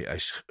I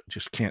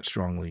just can't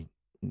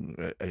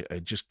I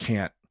just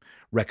can't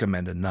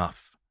recommend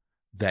enough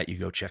that you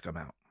go check them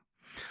out.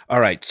 All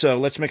right, so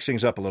let's mix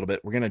things up a little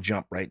bit. We're going to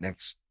jump right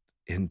next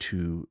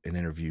into an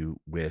interview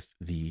with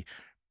the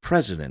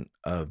president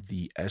of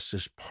the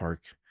Estes Park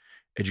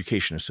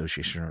Education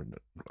Association, or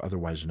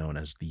otherwise known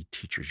as the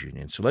Teachers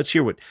Union. So let's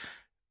hear what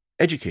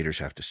educators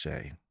have to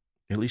say,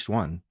 at least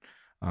one,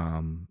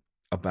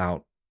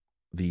 about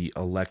the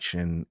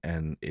election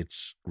and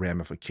its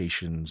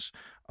ramifications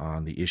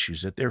on the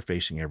issues that they're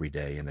facing every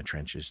day in the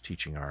trenches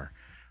teaching our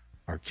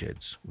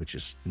kids, which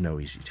is no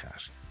easy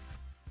task.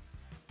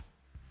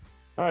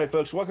 All right,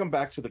 folks, welcome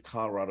back to the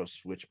Colorado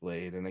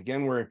Switchblade. And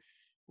again,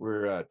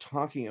 we're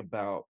talking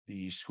about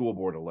the school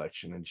board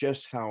election and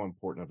just how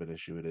important of an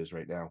issue it is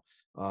right now.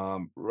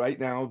 Right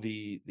now,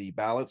 the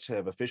ballots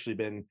have officially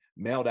been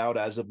mailed out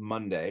as of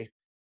Monday.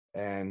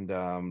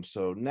 And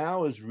so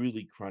now is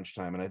really crunch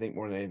time. And I think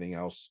more than anything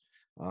else,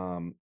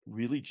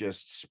 really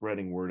just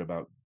spreading word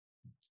about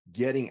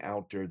getting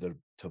out there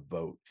to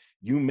vote.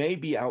 You may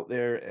be out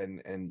there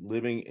and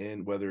living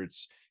in, whether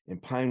it's in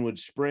Pinewood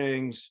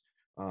Springs,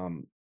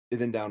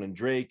 even down in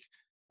Drake,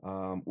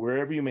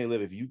 wherever you may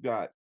live.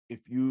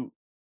 If you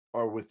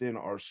are within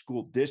our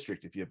school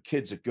district, if you have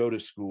kids that go to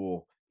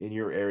school in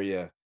your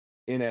area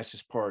in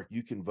Estes Park,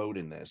 you can vote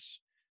in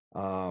this,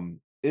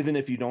 even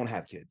if you don't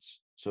have kids.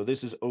 So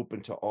this is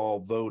open to all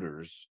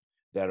voters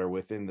that are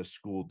within the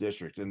school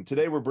district. And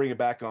today we're bringing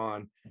back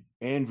on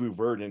Andrew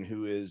Verdon,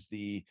 who is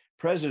the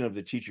president of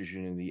the Teachers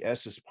Union, the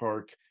Estes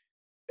Park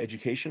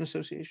Education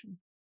Association.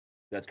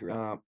 That's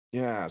correct.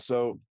 Yeah.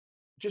 So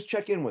just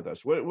check in with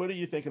us. What are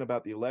you thinking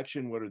about the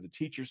election? What are the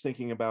teachers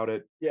thinking about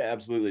it? Yeah,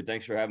 absolutely.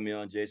 Thanks for having me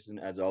on, Jason.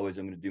 As always,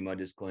 I'm going to do my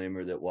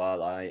disclaimer that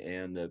while I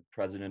am the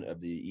president of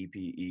the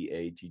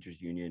EPEA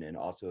Teachers Union and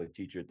also a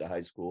teacher at the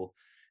high school,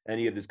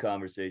 any of this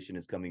conversation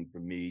is coming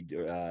from me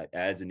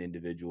as an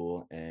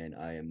individual, and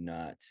I am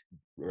not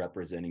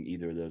representing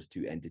either of those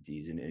two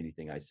entities in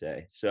anything I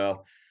say.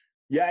 So,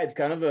 yeah, it's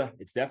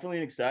definitely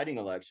an exciting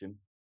election.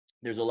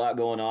 There's a lot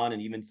going on,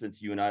 and even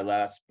since you and I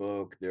last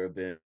spoke, there have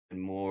been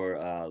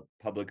more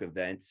public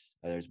events.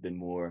 There's been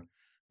more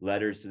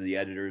letters to the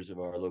editors of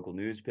our local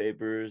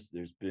newspapers.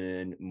 There's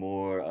been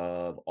more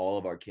of all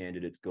of our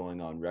candidates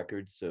going on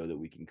record so that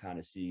we can kind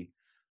of see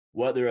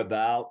what they're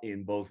about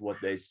in both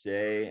what they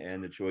say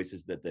and the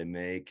choices that they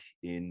make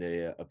in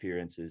the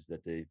appearances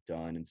that they've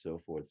done and so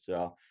forth.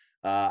 So,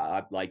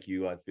 like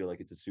you, I feel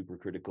like it's a super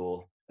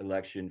critical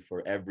election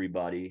for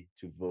everybody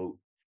to vote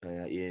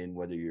in,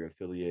 whether you're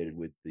affiliated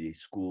with the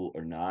school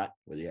or not,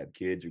 whether you have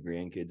kids or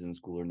grandkids in the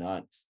school or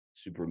not. It's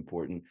super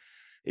important.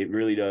 It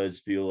really does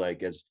feel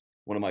like, as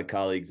one of my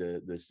colleagues,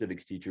 the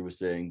civics teacher, was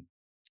saying,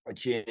 a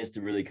chance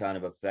to really kind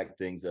of affect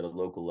things at a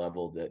local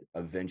level that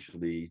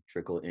eventually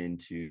trickle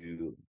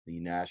into the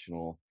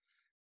national.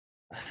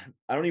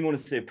 I don't even want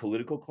to say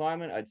political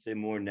climate. I'd say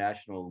more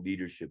national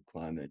leadership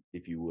climate,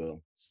 if you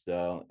will.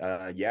 So,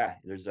 yeah,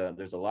 there's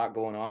a lot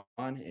going on,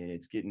 and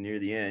it's getting near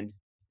the end,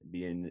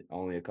 being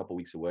only a couple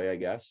weeks away, I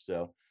guess.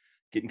 So,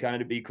 getting kind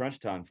of to be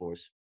crunch time for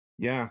us.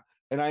 Yeah,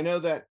 and I know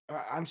that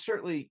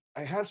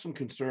I have some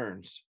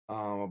concerns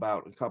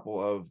about a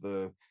couple of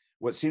the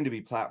what seem to be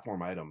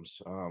platform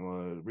items.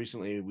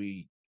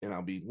 Recently, and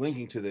I'll be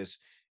linking to this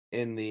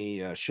in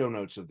the show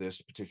notes of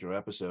this particular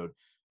episode.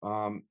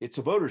 It's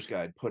a voter's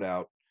guide put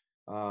out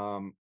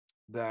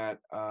that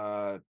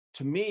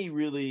to me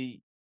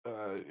really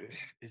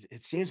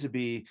it seems to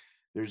be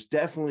there's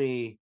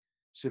definitely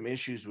some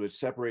issues with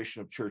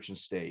separation of church and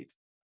state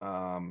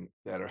that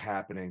are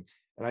happening,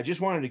 and I just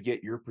wanted to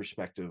get your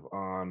perspective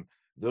on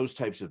those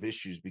types of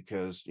issues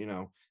because,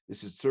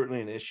 this is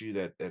certainly an issue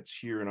that's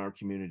here in our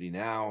community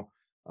now.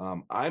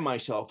 I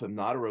myself am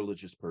not a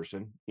religious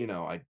person.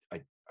 I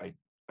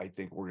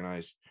think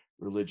organized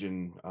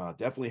religion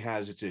definitely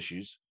has its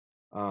issues,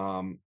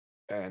 and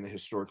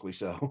historically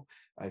so.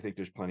 I think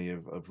there's plenty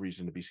of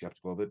reason to be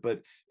skeptical of it,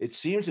 but it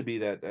seems to be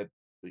that a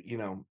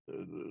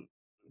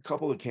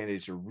couple of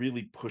candidates are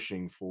really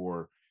pushing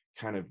for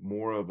kind of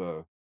more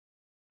of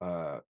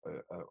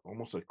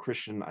almost a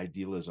Christian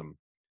idealism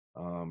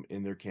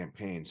in their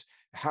campaigns.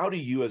 How do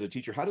you, as a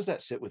teacher, how does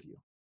that sit with you?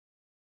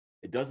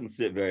 It doesn't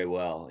sit very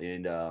well,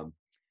 and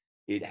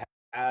it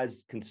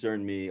has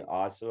concerned me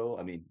also.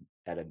 I mean,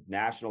 at a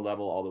national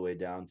level, all the way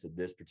down to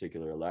this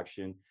particular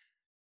election,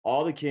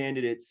 all the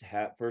candidates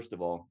have, first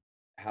of all,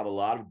 have a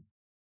lot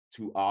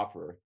to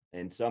offer,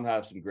 and some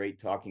have some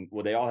great talking.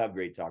 Well, they all have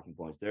great talking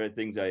points. There are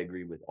things I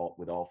agree with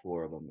all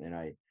four of them, and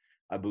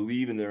I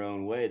believe in their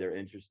own way. They're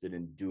interested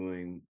in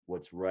doing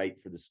what's right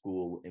for the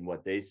school and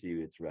what they see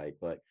it's right.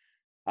 But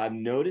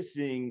I'm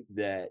noticing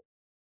that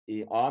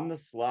on the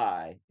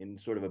sly, in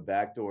sort of a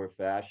backdoor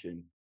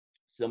fashion,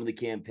 some of the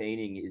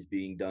campaigning is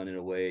being done in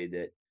a way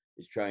that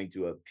is trying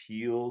to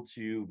appeal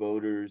to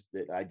voters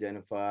that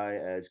identify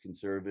as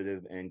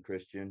conservative and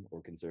Christian,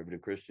 or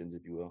conservative Christians,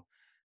 if you will.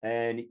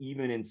 And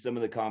even in some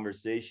of the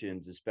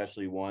conversations,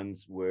 especially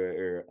ones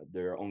where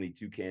there are only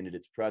two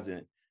candidates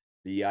present,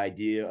 the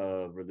idea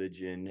of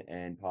religion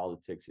and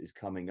politics is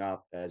coming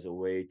up as a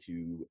way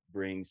to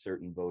bring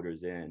certain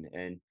voters in.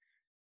 And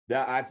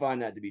that, I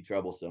find that to be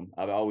troublesome.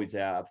 I've always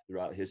have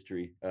throughout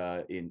history,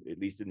 in at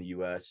least in the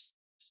U.S.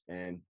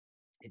 And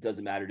it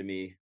doesn't matter to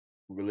me,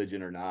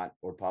 religion or not,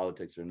 or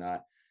politics or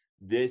not.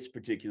 This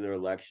particular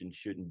election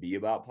shouldn't be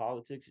about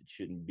politics. It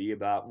shouldn't be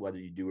about whether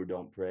you do or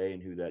don't pray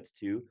and who that's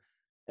to.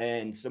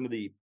 And some of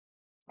the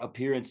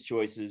appearance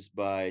choices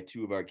by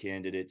two of our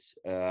candidates,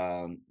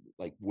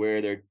 like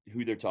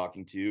who they're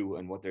talking to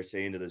and what they're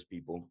saying to those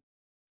people,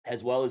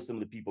 as well as some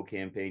of the people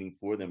campaigning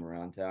for them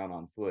around town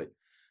on foot.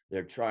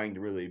 They're trying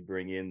to really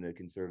bring in the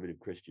conservative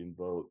Christian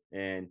vote.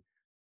 And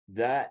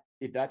that,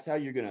 if that's how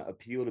you're going to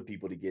appeal to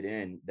people to get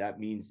in, that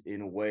means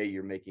in a way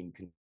you're making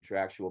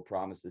contractual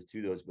promises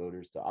to those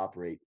voters to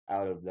operate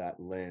out of that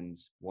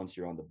lens once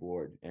you're on the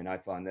board. And I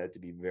find that to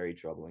be very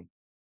troubling.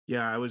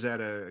 Yeah, I was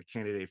at a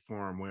candidate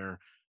forum where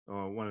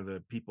one of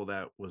the people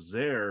that was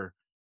there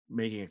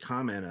making a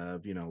comment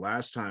of,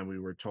 last time we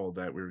were told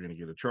that we were going to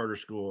get a charter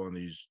school and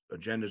these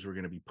agendas were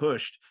going to be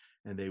pushed,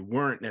 and they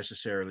weren't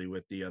necessarily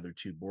with the other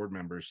two board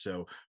members.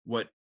 So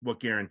what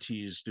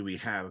guarantees do we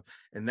have?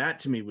 And that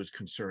to me was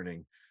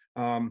concerning.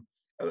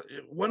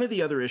 One of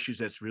the other issues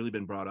that's really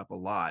been brought up a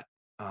lot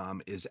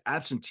is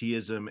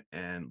absenteeism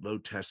and low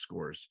test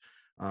scores.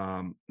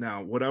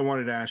 Now, what I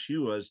wanted to ask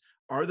you was,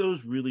 are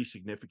those really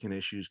significant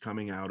issues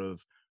coming out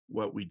of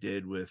what we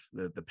did with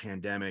the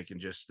pandemic and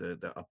just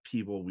the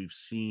upheaval we've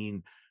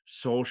seen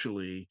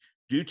socially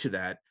due to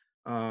that?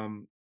 Are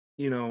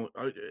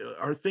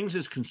things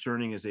as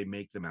concerning as they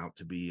make them out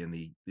to be in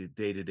the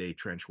day-to-day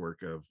trench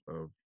work of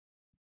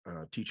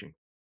teaching?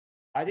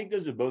 I think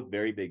those are both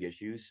very big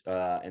issues,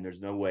 and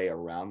there's no way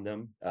around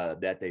them,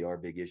 that they are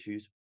big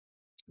issues.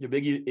 They're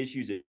big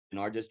issues in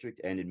our district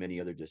and in many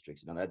other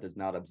districts. Now, that does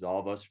not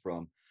absolve us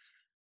from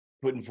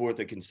putting forth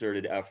a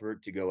concerted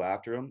effort to go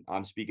after them.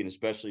 I'm speaking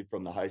especially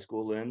from the high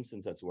school lens,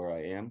 since that's where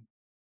I am.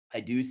 I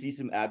do see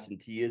some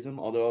absenteeism,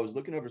 although I was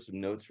looking over some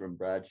notes from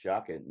Brad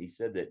Shaka, and he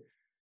said that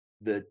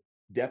the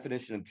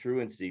definition of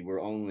truancy,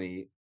 we're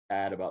only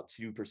at about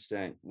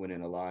 2% when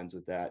it aligns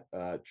with that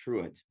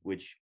truant,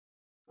 which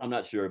I'm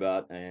not sure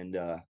about. And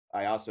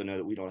I also know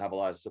that we don't have a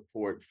lot of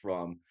support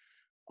from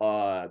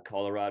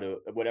Colorado,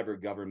 whatever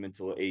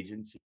governmental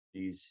agencies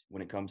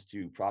when it comes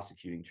to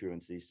prosecuting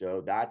truancy.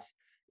 So that's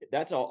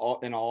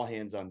an all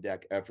hands on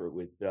deck effort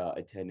with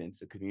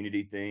attendance, a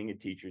community thing, a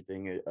teacher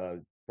thing, a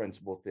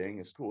principal thing,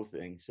 a school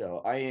thing.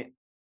 So I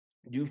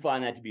do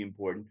find that to be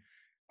important.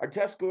 Our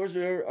test scores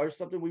are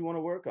something we want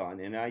to work on,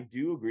 and I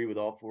do agree with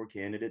all four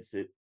candidates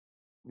that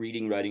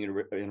reading, writing,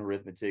 and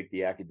arithmetic,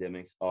 the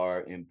academics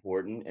are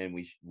important, and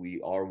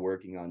we are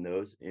working on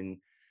those. And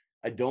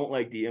I don't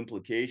like the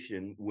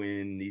implication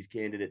when these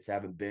candidates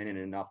haven't been in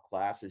enough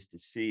classes to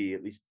see,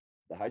 at least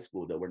the high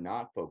school, that we're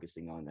not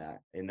focusing on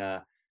that. And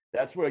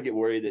that's where I get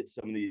worried that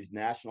some of these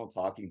national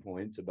talking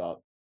points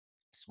about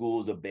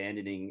schools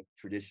abandoning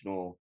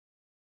traditional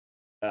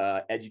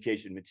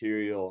education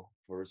material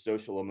for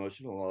social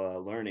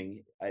emotional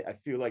learning. I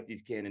feel like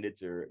these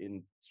candidates are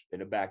in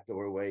a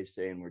backdoor way of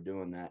saying we're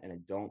doing that, and I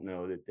don't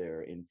know that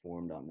they're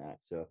informed on that.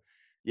 So,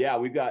 yeah,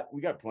 we got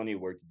plenty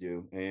of work to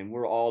do, and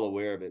we're all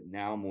aware of it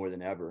now more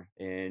than ever,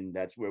 and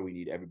that's where we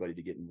need everybody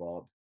to get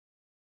involved.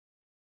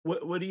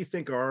 What do you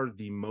think are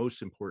the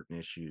most important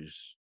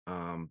issues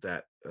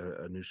that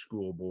a new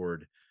school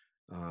board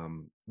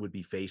would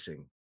be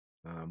facing?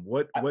 I,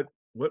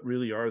 What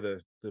really are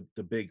the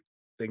big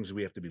things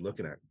we have to be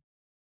looking at?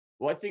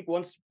 well, I think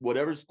once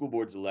whatever school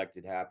board's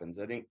elected happens,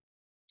 I think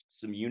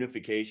some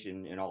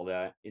unification and all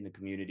that in the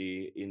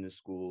community, in the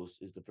schools,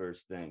 is the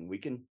first thing. We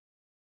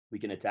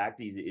can attack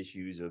these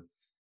issues of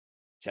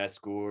test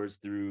scores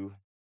through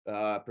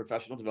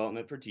professional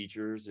development for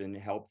teachers and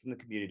help from the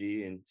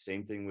community, and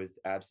same thing with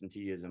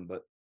absenteeism.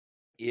 But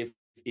if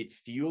it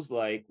feels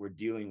like we're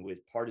dealing with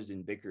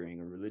partisan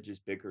bickering or religious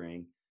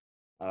bickering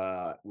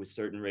with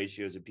certain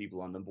ratios of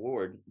people on the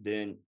board,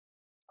 then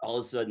all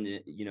of a sudden,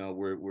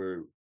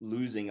 we're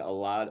losing a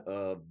lot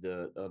of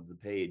the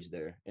page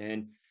there.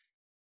 And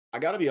I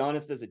got to be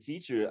honest, as a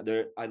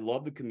teacher, I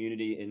love the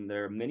community, and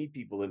there are many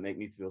people that make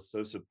me feel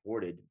so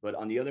supported. But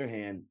on the other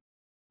hand,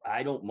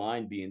 I don't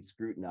mind being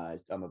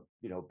scrutinized. I'm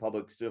a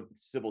public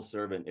civil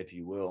servant, if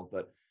you will,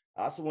 but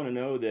I also want to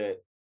know that,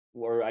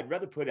 or I'd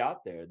rather put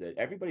out there that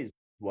everybody's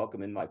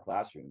welcome in my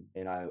classroom,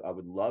 and I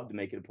would love to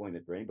make an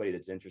appointment for anybody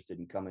that's interested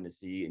in coming to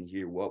see and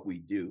hear what we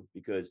do,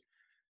 because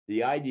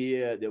the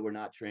idea that we're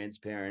not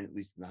transparent, at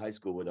least in the high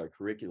school, with our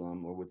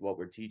curriculum or with what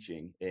we're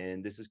teaching,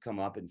 and this has come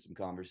up in some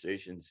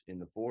conversations in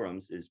the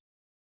forums, is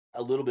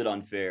a little bit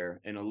unfair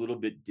and a little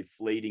bit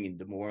deflating and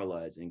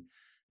demoralizing.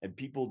 And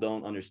people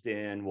don't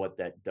understand what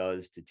that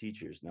does to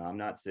teachers. Now, I'm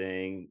not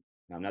singing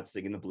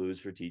the blues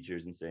for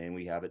teachers and saying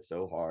we have it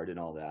so hard and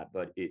all that,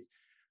 but it's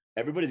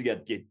everybody's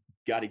got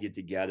to get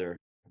together,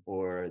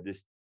 or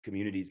this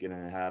community is going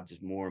to have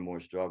just more and more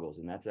struggles.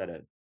 And that's at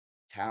a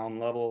town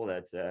level,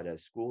 that's at a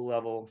school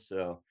level.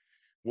 So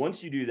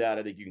once you do that,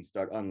 I think you can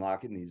start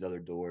unlocking these other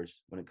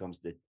doors when it comes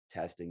to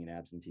testing and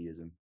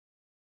absenteeism.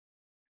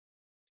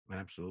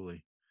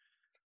 Absolutely.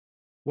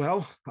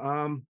 Well,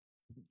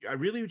 I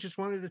really just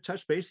wanted to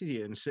touch base with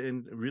you and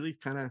and really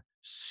kind of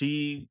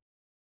see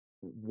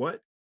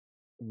what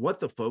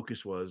the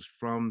focus was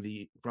from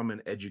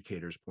an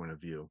educator's point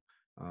of view.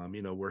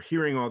 We're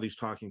hearing all these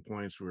talking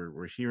points.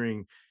 We're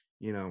hearing,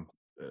 you know,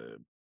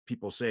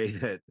 people say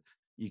that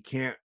you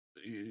can't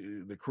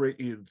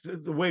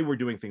the way we're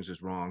doing things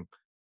is wrong,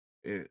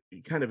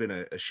 kind of in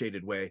a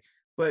shaded way.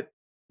 But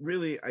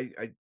really,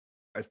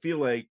 I feel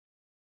like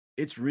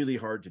it's really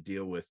hard to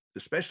deal with,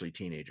 especially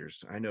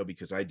teenagers. I know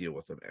because I deal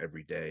with them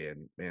every day,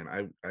 and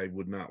man, I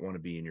would not want to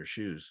be in your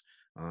shoes.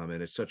 And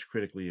it's such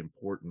critically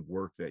important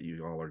work that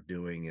you all are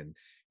doing. And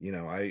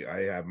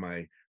I have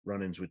my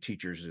run-ins with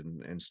teachers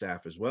and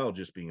staff as well,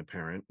 just being a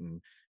parent and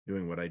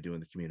doing what I do in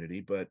the community.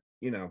 But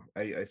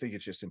I think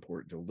it's just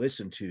important to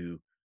listen to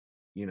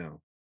you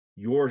know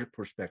your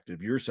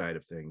perspective, your side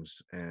of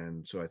things.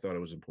 And so I thought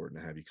it was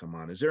important to have you come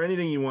on. Is there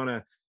anything you want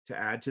to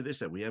add to this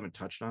that we haven't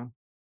touched on?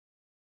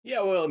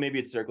 Yeah, well, maybe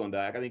it's circling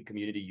back. I think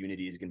community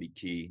unity is going to be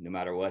key, no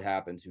matter what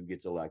happens, who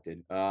gets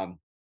elected. Now,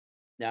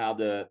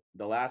 the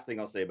last thing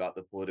I'll say about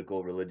the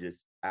political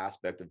religious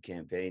aspect of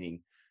campaigning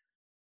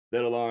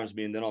that alarms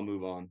me, and then I'll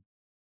move on,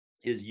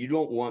 is you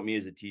don't want me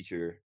as a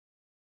teacher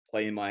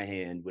playing my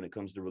hand when it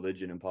comes to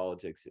religion and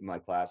politics in my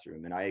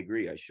classroom. And I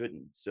agree, I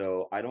shouldn't.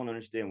 So I don't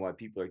understand why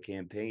people are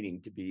campaigning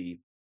to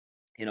be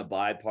in a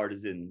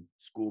bipartisan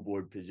school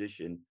board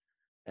position,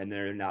 and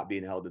they're not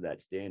being held to that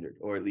standard,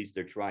 or at least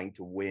they're trying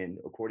to win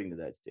according to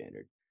that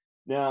standard.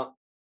 Now,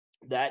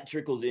 that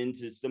trickles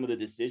into some of the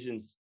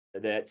decisions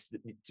that's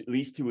at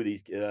least two of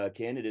these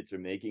candidates are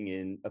making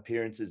in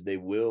appearances they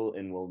will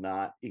and will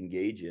not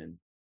engage in.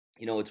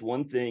 It's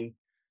one thing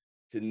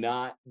to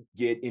not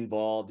get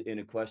involved in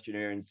a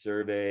questionnaire and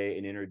survey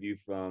and interview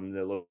from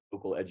the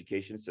local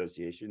education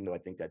association, though I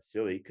think that's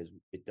silly because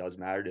it does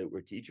matter that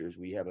we're teachers.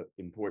 We have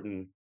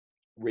important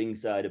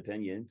ringside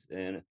opinions,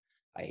 and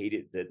I hate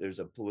it that there's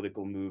a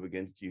political move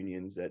against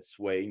unions that's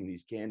swaying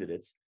these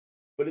candidates.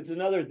 But it's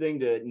another thing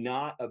to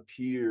not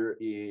appear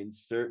in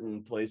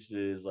certain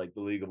places like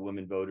the League of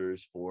Women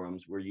Voters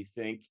forums where you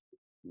think,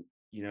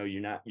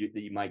 you're not,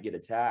 that you might get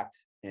attacked,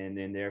 and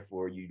then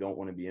therefore you don't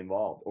want to be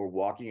involved, or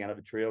walking out of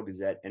a Trail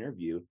Gazette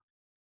interview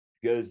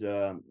because,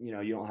 you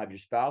don't have your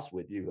spouse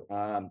with you.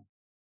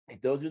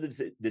 If those are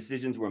the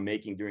decisions we're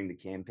making during the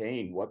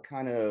campaign, what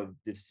kind of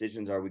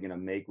decisions are we going to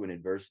make when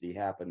adversity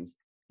happens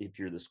if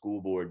you're the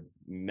school board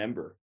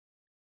member?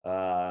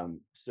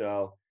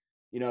 So,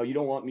 you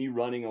don't want me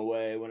running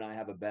away when I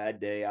have a bad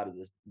day out of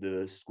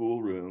the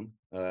schoolroom,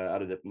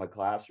 out of my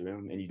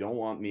classroom, and you don't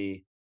want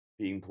me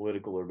being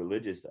political or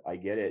religious. I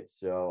get it.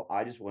 So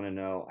I just want to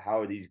know, how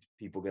are these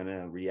people going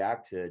to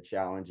react to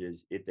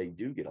challenges if they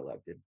do get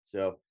elected?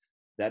 So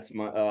that's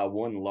my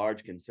one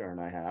large concern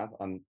I have.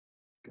 I'm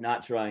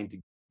not trying to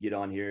get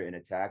on here and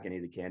attack any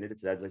of the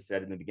candidates. As I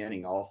said in the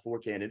beginning, all four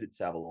candidates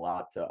have a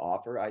lot to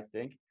offer, I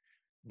think.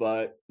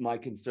 But my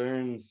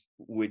concerns,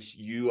 which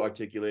you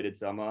articulated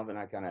some of, and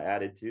I kind of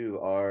added to,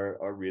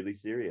 are really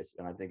serious.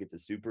 And I think it's a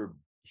super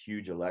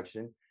huge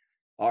election.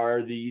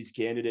 Are these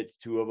candidates,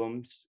 two of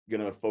them,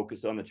 going to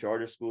focus on the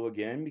charter school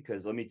again?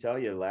 Because let me tell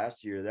you,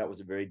 last year that was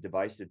a very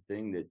divisive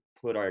thing that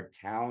put our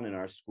town and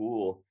our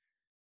school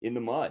in the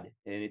mud,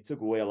 and it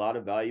took away a lot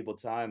of valuable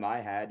time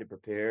I had to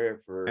prepare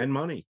And for.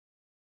 money.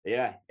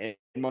 Yeah, and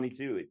money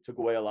too. It took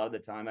away a lot of the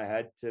time I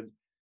had to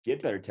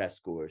get better test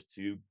scores,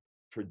 to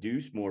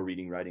produce more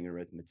reading, writing,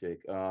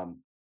 arithmetic.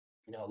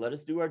 Let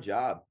us do our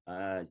job.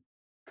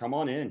 Come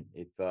on in.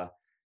 If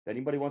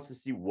anybody wants to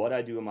see what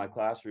I do in my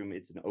classroom,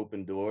 it's an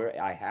open door.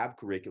 I have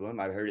curriculum.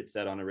 I heard it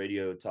said on a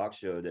radio talk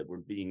show that we're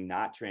being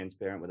not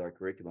transparent with our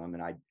curriculum,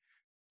 and I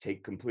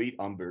take complete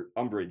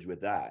umbrage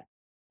with that.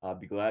 I'd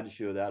be glad to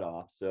show that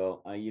off.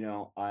 So,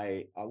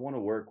 I want to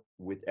work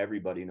with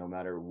everybody, no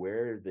matter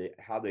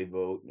how they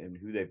vote and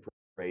who they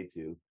pray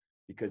to,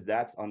 because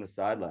that's on the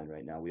sideline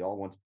right now. We all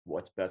want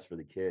what's best for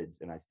the kids,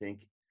 and I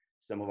think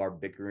some of our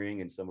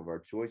bickering and some of our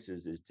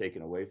choices is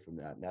taken away from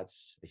that, and that's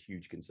a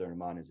huge concern of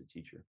mine as a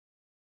teacher.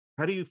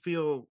 How do you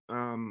feel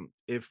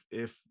if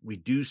we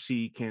do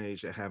see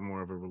candidates that have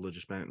more of a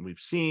religious bent? And we've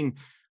seen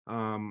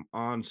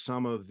on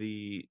some of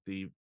the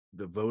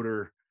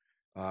voter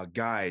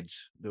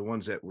guides, the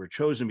ones that were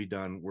chosen to be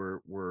done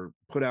were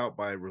put out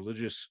by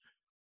religious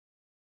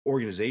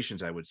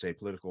organizations, I would say,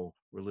 political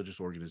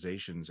religious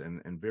organizations,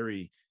 and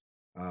very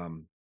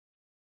um,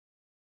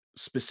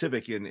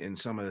 specific in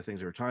some of the things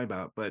they were talking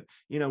about. But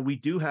we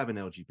do have an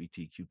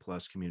LGBTQ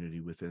plus community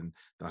within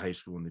the high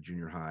school and the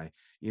junior high.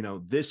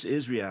 This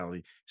is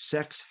reality.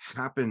 Sex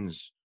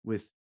happens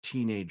with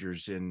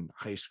teenagers in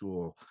high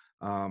school.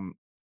 What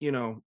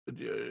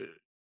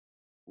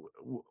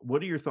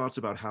are your thoughts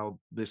about how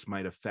this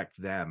might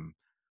affect them,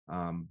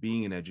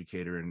 being an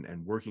educator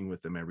and working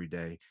with them every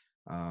day?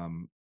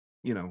 um,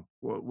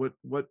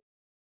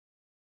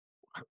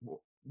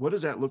 what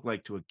does that look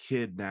like to a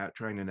kid now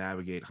trying to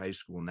navigate high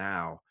school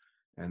now,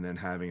 and then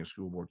having a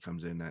school board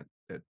comes in that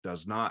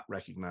does not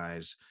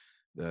recognize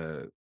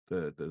the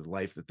the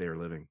life that they're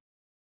living?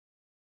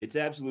 It's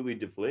absolutely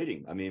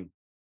deflating. I mean,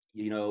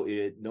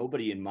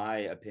 nobody, in my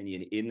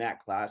opinion, in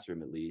that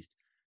classroom at least,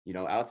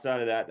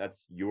 outside of that,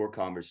 that's your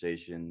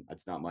conversation.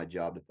 That's not my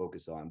job to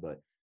focus on. But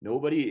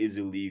nobody is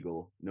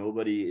illegal.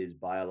 Nobody is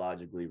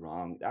biologically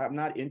wrong. I'm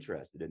not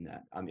interested in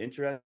that. I'm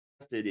interested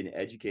in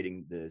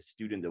educating the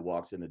student that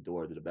walks in the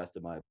door to the best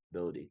of my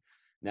ability.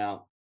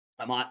 Now,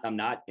 I'm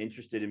not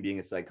interested in being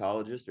a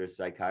psychologist or a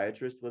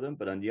psychiatrist with them.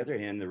 But on the other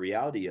hand, the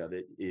reality of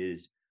it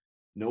is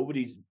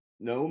nobody's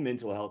no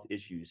mental health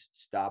issues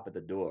stop at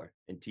the door,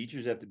 and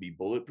teachers have to be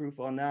bulletproof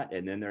on that.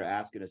 And then they're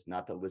asking us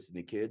not to listen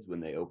to kids when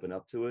they open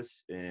up to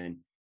us, and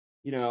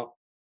you know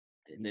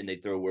and then they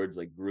throw words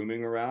like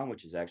grooming around,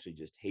 which is actually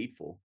just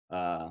hateful,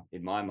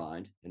 in my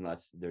mind,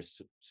 unless there's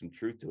some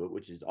truth to it,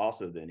 which is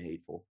also then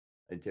hateful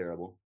and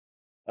terrible.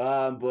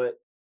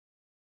 But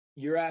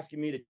you're asking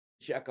me to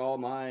check all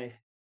my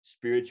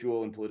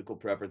spiritual and political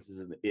preferences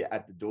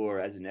at the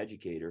door as an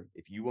educator.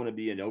 If you want to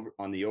be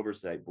on the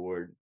oversight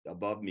board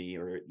above me,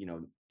 or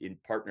in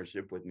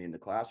partnership with me in the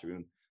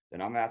classroom,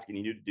 then I'm asking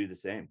you to do the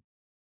same.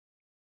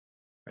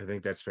 I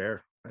think that's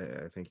fair.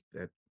 I think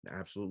that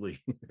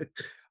absolutely.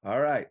 All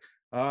right.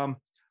 um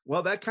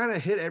well, that kind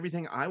of hit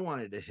everything I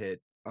wanted to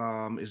hit.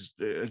 Is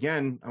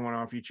Again, I want to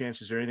offer you a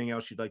chance. Is there anything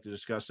else you'd like to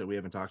discuss that we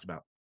haven't talked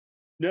about?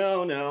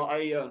 No,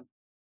 no,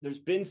 there's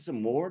been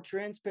some more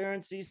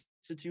transparency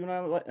since you and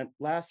I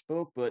last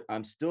spoke, but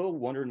I'm still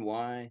wondering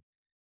why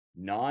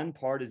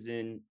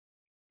nonpartisan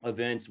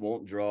events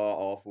won't draw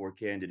all four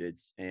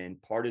candidates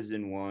and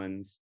partisan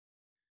ones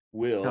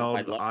will. Held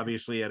I'd like.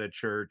 obviously at a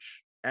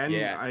church, and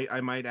Yeah. I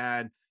might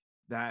add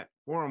that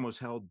forum was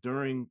held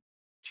during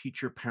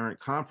teacher-parent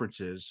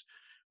conferences,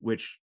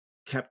 which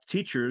kept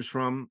teachers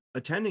from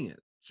attending it.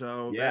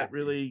 So Yeah. that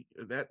really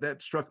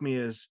that struck me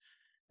as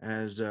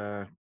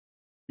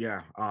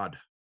yeah, odd.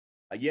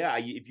 Yeah,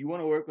 if you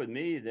want to work with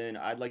me, then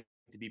I'd like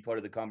to be part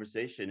of the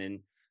conversation. And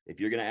if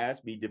you're going to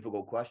ask me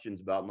difficult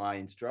questions about my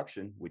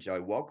instruction, which I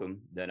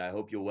welcome, then I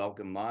hope you'll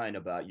welcome mine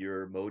about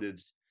your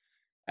motives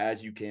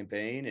as you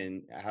campaign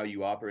and how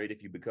you operate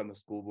if you become a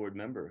school board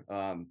member.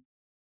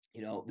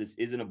 This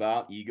isn't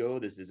about ego.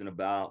 This isn't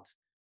about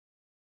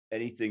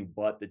anything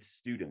but the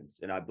students.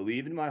 And I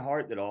believe in my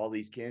heart that all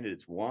these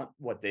candidates want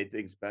what they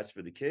think is best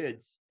for the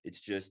kids. It's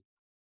just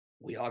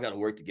we all got to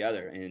work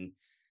together. And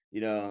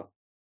you know,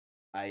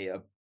 I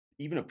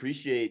even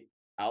appreciate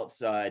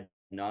outside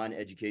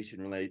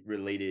non-education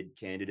related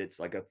candidates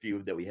like a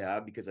few that we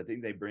have, because I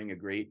think they bring a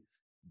great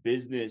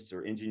business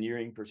or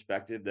engineering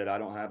perspective that I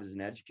don't have as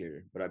an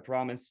educator. But I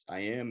promise I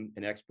am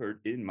an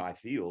expert in my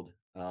field.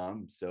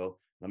 So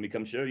let me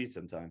come show you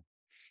sometime.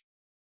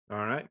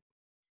 All right.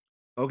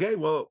 Okay,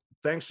 well,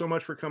 thanks so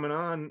much for coming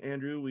on,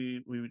 Andrew.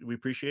 We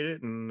appreciate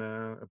it, and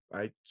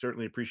I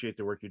certainly appreciate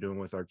the work you're doing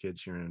with our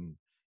kids here in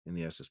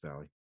the Estes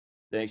Valley.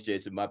 Thanks,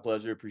 Jason. My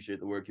pleasure. Appreciate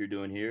the work you're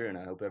doing here. And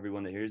I hope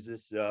everyone that hears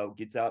this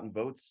gets out and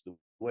votes the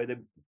way they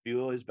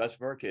feel is best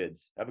for our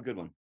kids. Have a good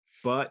one.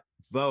 But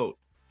vote,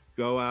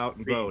 go out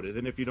and Please. vote,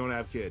 even if you don't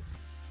have kids.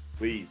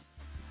 Please.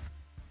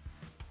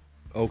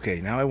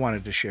 Okay, now I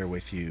wanted to share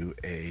with you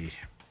a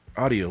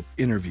audio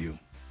interview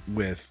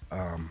with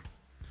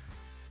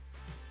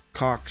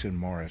Cox and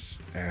Morris,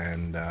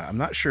 and I'm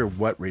not sure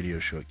what radio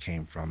show it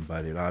came from,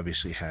 but it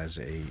obviously has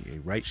a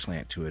right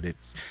slant to it.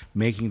 It's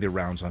making the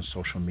rounds on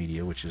social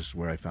media, which is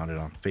where I found it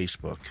on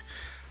Facebook,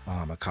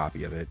 a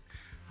copy of it.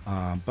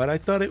 But I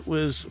thought it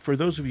was, for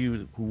those of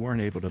you who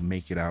weren't able to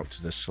make it out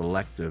to the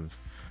selective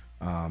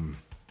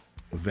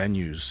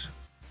venues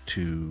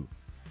to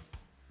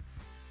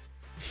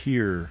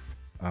hear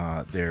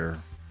their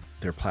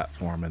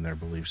platform and their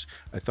beliefs,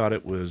 I thought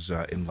it was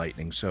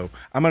enlightening. So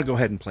I'm going to go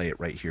ahead and play it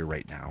right here,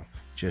 right now,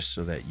 just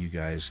so that you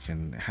guys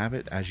can have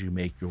it as you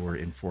make your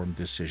informed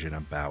decision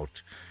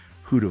about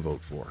who to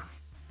vote for.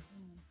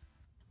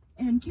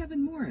 And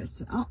Kevin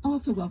Morris,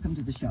 also welcome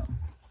to the show.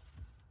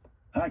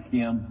 Hi,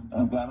 Kim.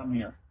 I'm glad I'm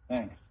here.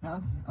 Thanks.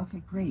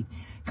 Okay, great.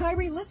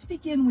 Kyrie, let's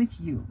begin with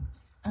you.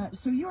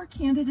 So you are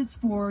candidates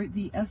for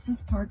the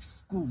Estes Park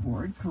School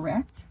Board,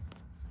 correct?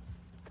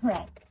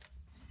 Correct.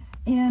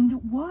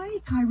 And why,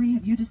 Kyrie,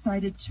 have you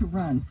decided to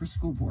run for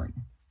school board?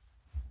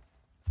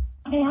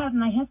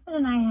 My husband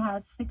and I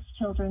have 6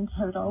 children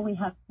total. We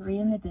have 3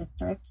 in the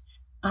district.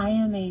 I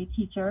am a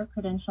teacher,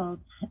 credentialed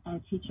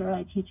teacher.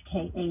 I teach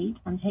K-8.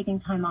 I'm taking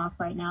time off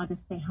right now to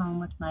stay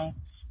home with my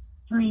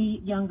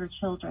 3 younger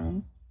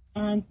children.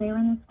 And they were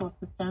in the school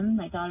system.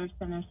 My daughter's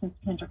been there since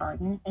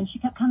kindergarten. And she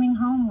kept coming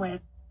home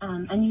with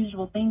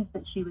unusual things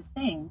that she was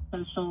saying,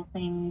 social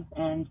things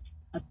and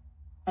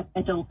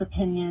adult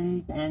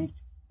opinions and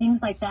things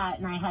like that.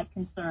 And I had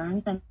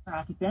concerns, and her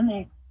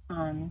academics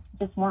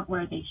just weren't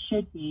where they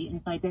should be.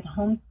 And so I did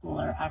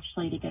homeschool her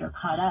actually to get her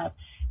caught up.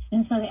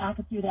 And so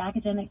through the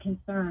academic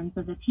concerns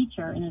as a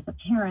teacher and as a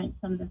parent,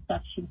 some of the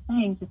stuff she was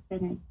saying just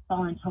didn't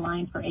fall into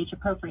line for age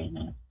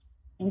appropriateness.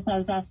 And so I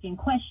was asking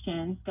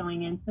questions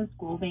going into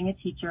school. Being a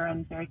teacher,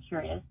 I'm very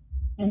curious.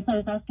 And so I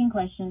was asking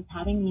questions,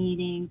 having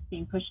meetings,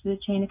 being pushed through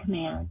the chain of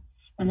command.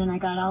 And then I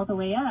got all the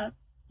way up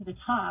to the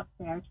top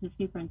there to the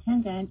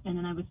superintendent, and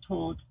then I was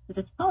told that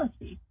it's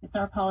policy. It's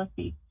our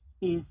policy,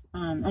 these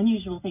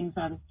unusual things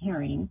I was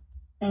hearing.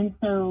 And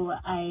so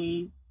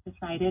I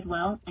decided,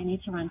 well, I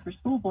need to run for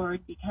school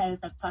board because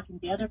I was talking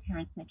to the other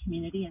parents in the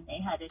community, and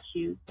they had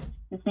issues,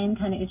 the same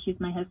kind of issues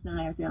my husband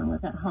and I are dealing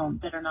with at home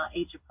that are not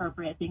age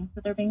appropriate, things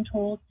that they're being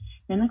told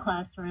in the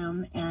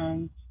classroom.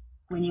 And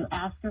when you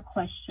ask her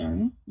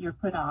questions, you're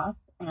put off.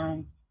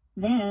 And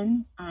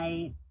then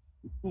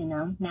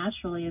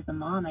naturally as a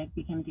mom, I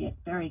became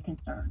very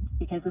concerned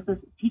because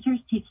teachers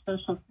teach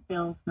social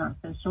skills, not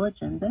social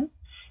agendas,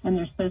 and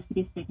they're supposed to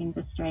be sticking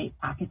to straight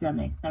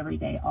academics every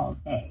day, all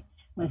day,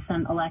 with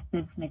some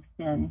electives mixed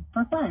in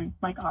for fun,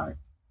 like art.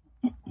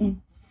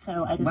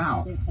 So I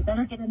decided I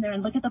better get in there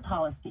and look at the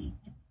policy.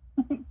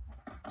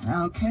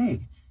 Okay,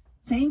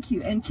 thank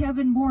you. And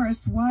Kevin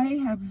Morris, why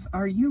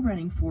are you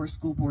running for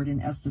school board in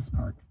Estes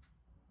Park?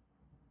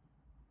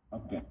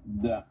 Okay.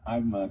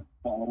 I'm a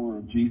follower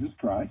of Jesus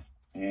Christ,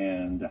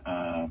 and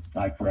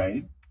I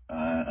pray.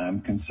 I'm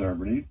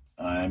conservative.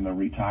 I'm a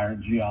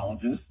retired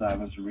geologist. I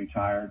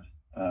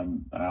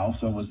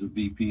also was a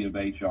VP of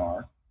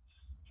HR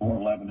for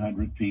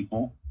 1,100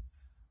 people.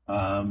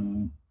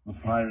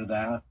 Prior to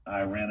that,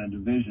 I ran a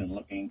division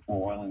looking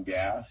for oil and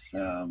gas.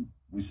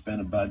 We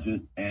spent a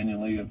budget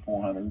annually of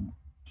 $400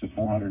 to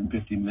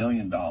 $450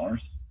 million.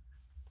 It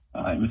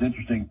was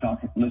interesting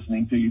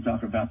listening to you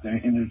talk about the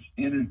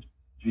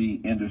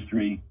energy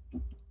industry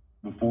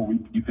before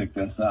you picked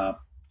this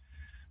up.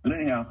 But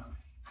anyhow,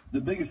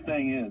 the biggest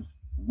thing is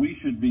we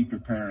should be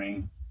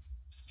preparing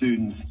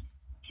students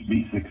to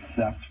be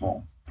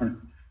successful,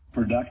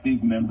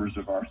 productive members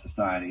of our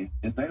society.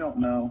 If they don't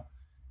know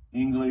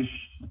English,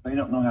 if they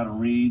don't know how to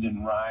read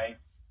and write,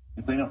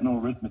 if they don't know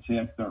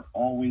arithmetic, they're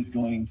always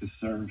going to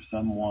serve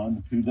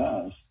someone who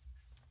does.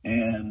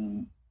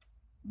 And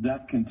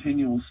that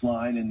continual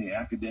slide in the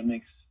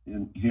academics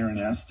here in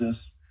Estes,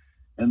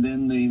 and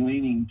then the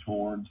leaning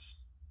towards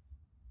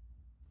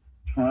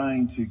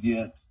trying to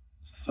get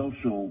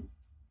social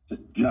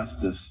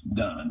justice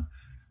done.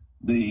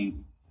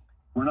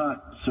 We're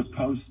not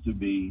supposed to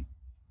be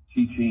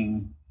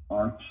teaching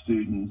our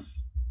students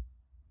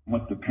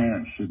what the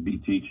parents should be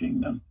teaching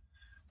them.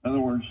 In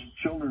other words,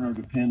 children are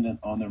dependent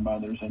on their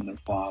mothers and their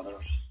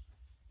fathers,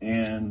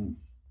 and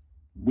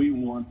we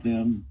want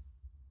them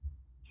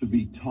to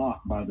be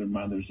taught by their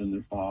mothers and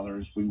their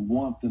fathers. We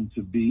want them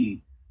to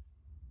be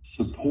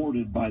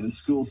supported by the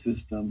school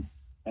system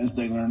as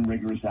they learn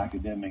rigorous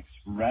academics,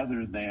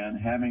 rather than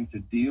having to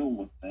deal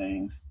with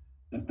things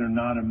that they're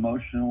not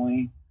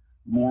emotionally,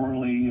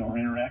 morally, or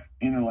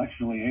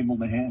intellectually able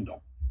to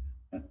handle.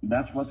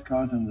 That's what's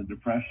causing the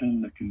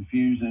depression, the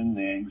confusion,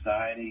 the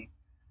anxiety,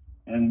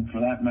 and for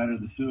that matter,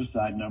 the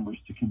suicide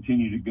numbers to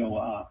continue to go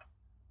up,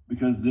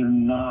 because they're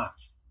not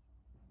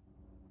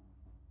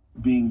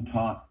being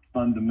taught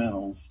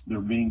fundamentals.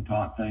 They're being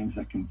taught things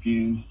that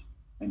confuse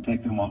and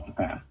take them off the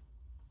path.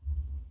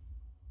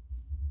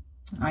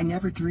 I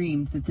never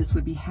dreamed that this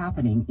would be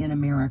happening in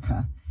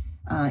America,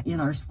 in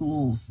our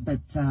schools.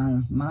 But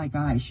my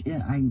gosh,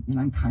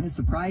 I'm kind of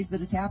surprised that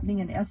it's happening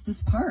in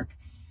Estes Park.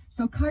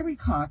 So, Kyrie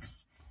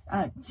Cox,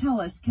 tell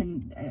us,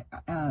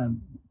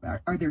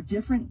 are there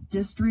different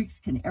districts?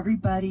 Can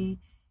everybody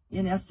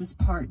in Estes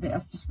Park, the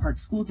Estes Park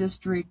School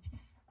District,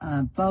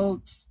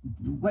 vote?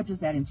 What does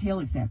that entail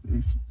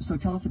exactly? So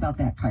tell us about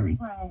that, Kyrie.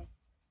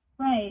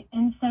 Right.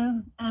 And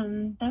so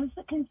those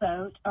that can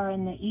vote are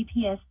in the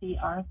EPSC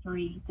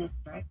R3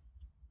 district,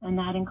 and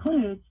that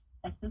includes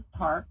Estes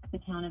Park, the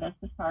town of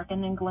Estes Park,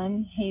 and then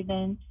Glen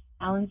Haven,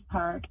 Allens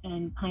Park,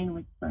 and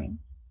Pinewood Springs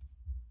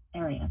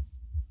area.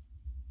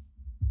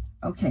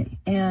 Okay,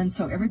 and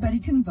so everybody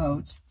can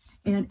vote.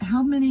 And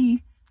how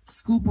many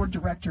school board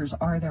directors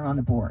are there on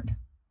the board?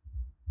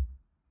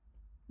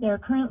 There are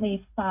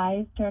currently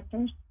 5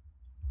 directors.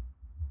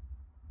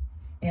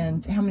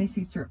 And how many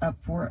seats are up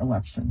for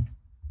election?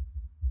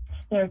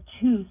 There are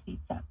 2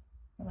 seats up.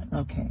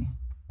 Okay.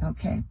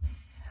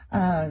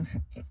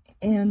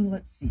 And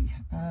let's see.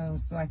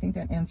 So I think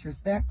that answers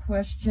that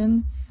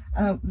question.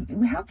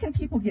 How can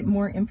people get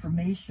more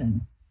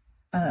information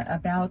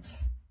about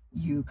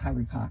you,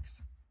 Kyrie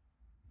Cox?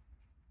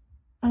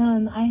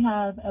 I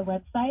have a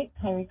website,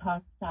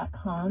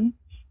 kyriecox.com,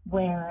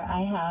 where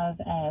I have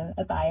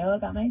a bio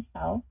about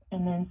myself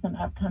and then some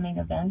upcoming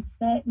events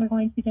that we're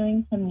going to be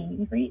doing, some meet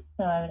and greets.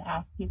 So I would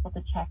ask people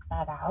to check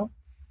that out.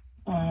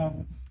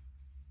 And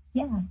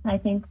yeah, I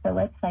think the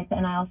website,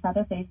 and I also have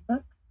a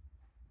Facebook.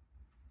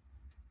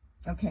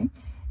 Okay.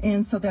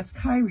 And so that's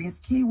Kyrie. It's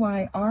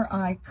Kyrie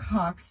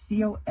Cox,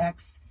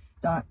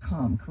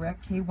 COX.com,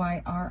 correct?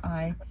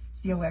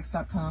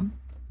 KYRICOX.com?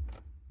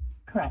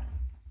 Correct.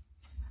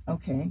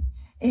 Okay.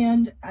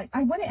 And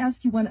I want to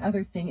ask you one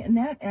other thing, and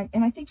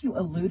I think you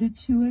alluded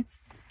to it,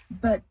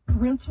 but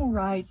parental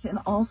rights and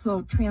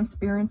also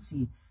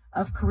transparency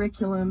of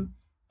curriculum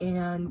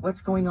and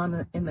what's going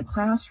on in the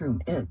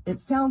classroom.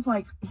 It sounds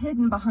like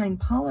hidden behind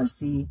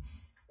policy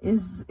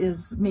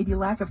is maybe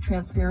lack of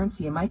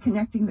transparency. Am I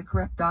connecting the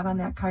correct dot on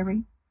that,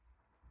 Kyrie?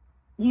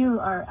 You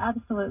are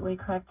absolutely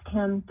correct,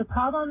 Kim. The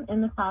problem in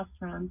the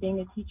classroom,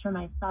 being a teacher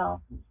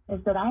myself,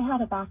 is that I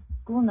had a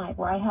back-to-school night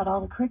where I had all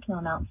the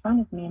curriculum out in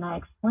front of me, and I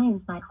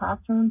explained my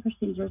classroom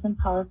procedures and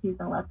policies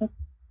and let the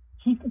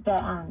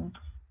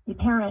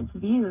parents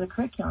view the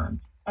curriculum.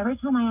 Every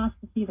time I ask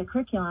to see the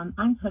curriculum,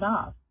 I'm put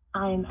off.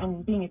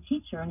 And being a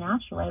teacher,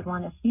 naturally, I'd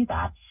want to see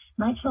that.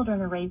 My children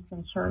are raised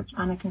in church.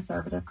 I'm a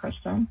conservative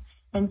Christian.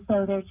 And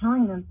so they're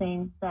telling them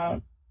things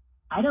that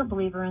I don't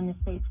believe are in the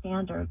state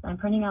standards. I'm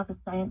printing out the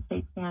science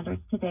state standards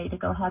today to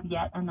go have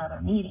yet another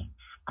meeting.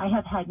 I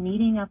have had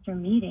meeting after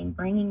meeting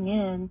bringing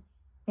in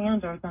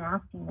standards and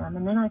asking them.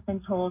 And then I've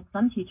been told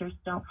some teachers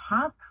don't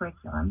have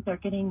curriculum. They're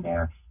getting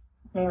their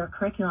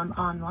curriculum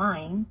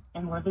online,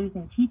 and we're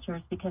losing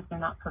teachers because they're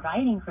not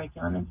providing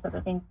curriculum. And so the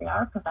things they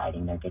are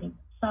providing, they're getting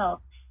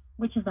themselves,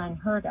 which is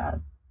unheard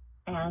of.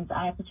 And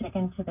I have to check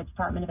into the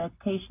Department of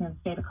Education in the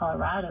state of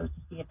Colorado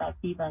to see if that's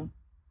even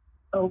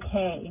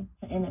okay.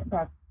 And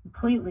that's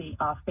completely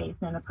off base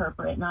and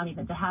inappropriate, not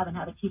even to have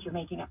a teacher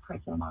making up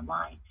curriculum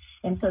online.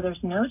 And so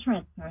there's no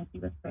transparency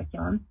with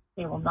curriculum.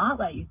 They will not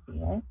let you see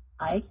it.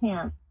 I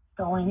can't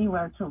go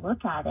anywhere to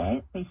look at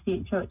it. They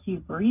show it to you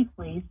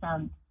briefly.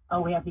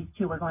 We have these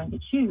 2 we're going to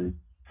choose.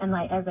 And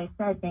as I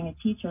said, being a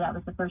teacher, that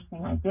was the first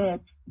thing I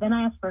did. Then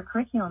I asked for a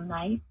curriculum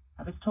night.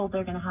 I was told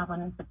they're going to have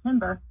one in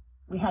September.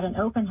 We had an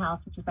open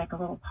house, which is like a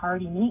little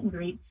party meet and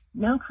greet.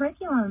 No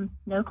curriculum,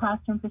 no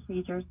classroom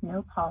procedures,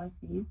 no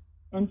policies.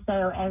 And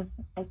so as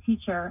a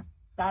teacher,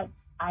 that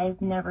I've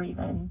never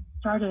even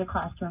started a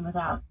classroom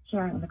without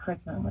sharing the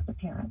curriculum with the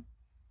parents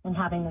and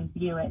having them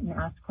view it and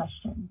ask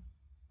questions.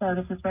 So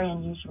this is very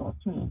unusual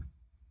to me.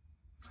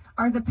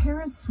 Are the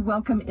parents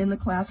welcome in the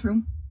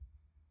classroom?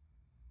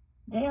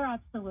 They are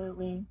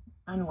absolutely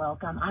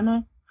unwelcome. I'm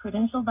a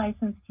credentialed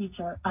licensed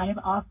teacher. I have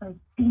offered,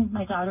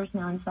 my daughter's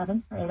now in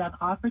 7th grade, I've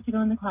offered to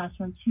go in the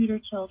classroom, tutor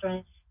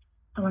children.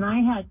 When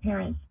I had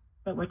parents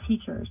that were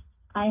teachers,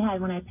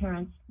 when I had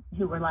parents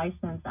who were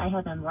licensed, I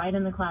had them right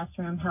in the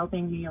classroom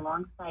helping me,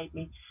 alongside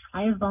me.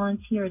 I have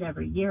volunteered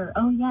every year.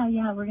 Oh,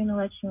 yeah, we're going to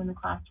let you in the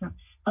classroom.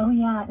 Oh,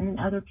 yeah, and then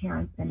other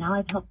parents. And now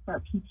I've helped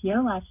start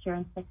PTO last year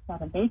in 6th,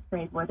 7th, 8th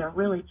grade, where they're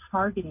really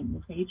targeting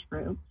this age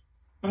group.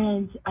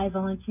 And I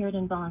volunteered,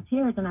 and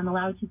I'm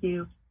allowed to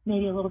do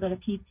maybe a little bit of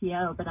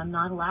PTO, but I'm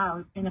not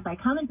allowed. And if I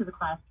come into the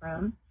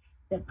classroom,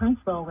 the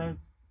principal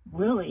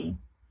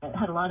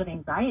had a lot of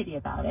anxiety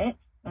about it.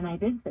 And I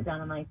did sit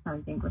down in my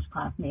son's English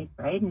class in 8th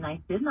grade, and I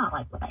did not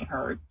like what I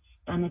heard.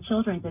 And the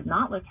children did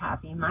not look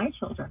happy. My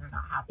children are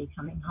not happy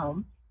coming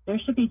home. There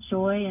should be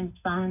joy and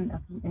fun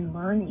in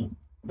learning.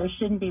 There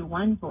shouldn't be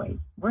one voice.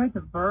 We're a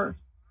diverse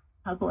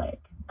public.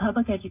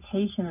 Public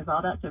education is all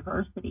about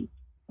diversity.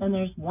 And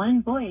there's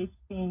one voice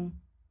being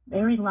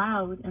very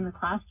loud in the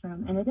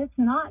classroom, and it is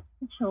not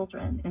the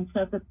children. And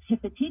so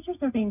if the teachers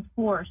are being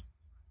forced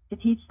to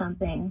teach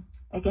something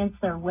against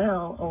their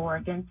will or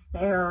against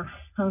their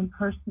own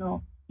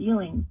personal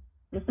feelings,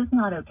 this is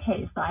not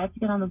okay. So I have to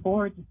get on the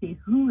board to see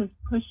who is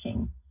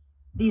pushing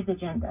these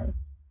agendas,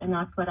 and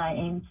that's what I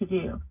aim to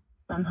do.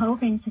 So I'm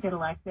hoping to get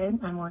elected.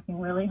 I'm working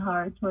really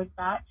hard towards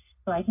that,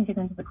 so I can get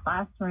into the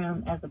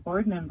classroom as a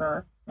board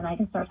member, and I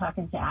can start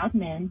talking to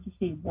admin to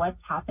see what's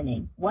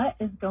happening, what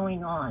is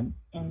going on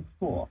in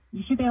school.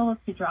 You should be able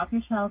to drop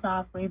your child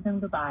off, wave them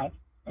goodbye,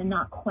 and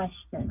not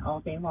question all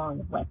day long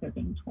of what they're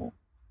being told.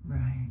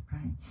 Right.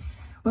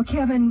 Well,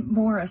 Kevin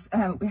Morris,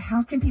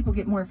 how can people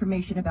get more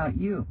information about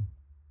you?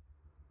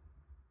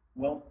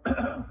 Well,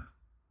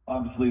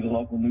 obviously the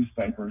local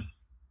newspapers,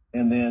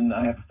 and then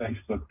I have a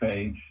Facebook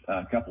page,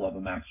 a couple of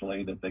them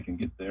actually, that they can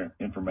get their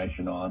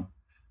information on.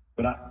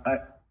 But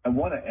I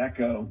want to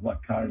echo what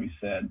Kyrie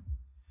said.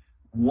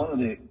 One of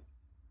the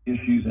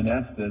issues in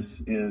Estes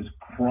is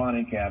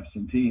chronic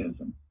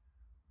absenteeism.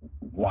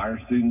 Why are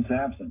students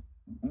absent?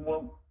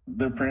 Well,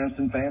 their parents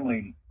and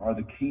family are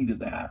the key to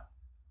that.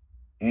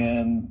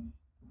 And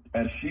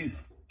as she's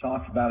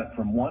talked about it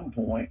from one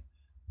point,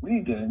 we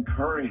need to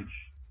encourage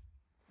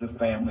the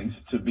families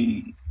to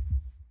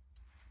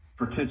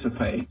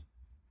participate,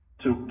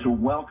 to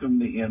welcome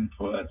the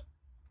input,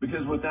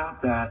 because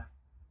without that,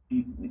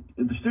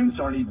 the students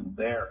aren't even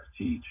there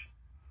to teach.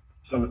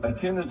 So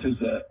attendance is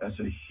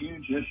a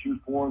huge issue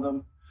for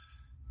them.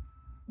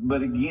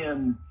 But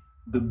again,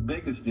 the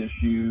biggest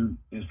issue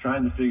is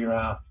trying to figure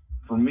out,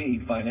 for me,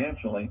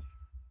 financially,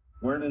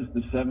 where does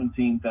the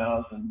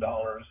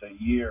 $17,000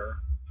 a year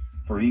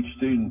for each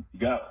student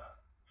go?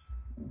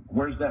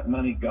 Where's that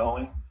money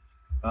going?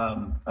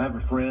 I have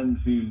a friend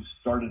who's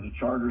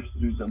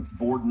a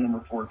board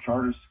member for a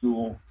charter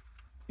school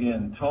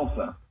in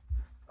Tulsa.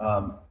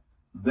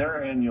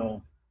 Their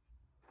annual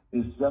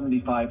is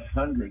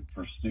 $7,500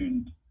 per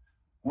student.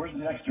 Where's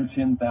the extra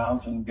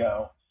 $10,000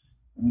 go?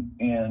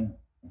 And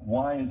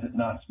why is it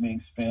not being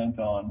spent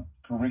on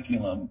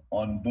curriculum,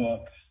 on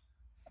books,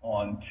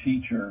 on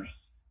teachers,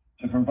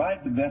 to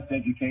provide the best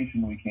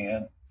education we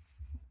can?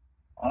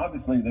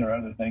 Obviously, there are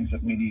other things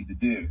that we need to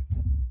do.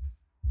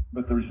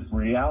 But the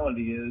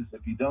reality is,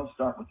 if you don't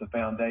start with the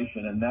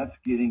foundation, and that's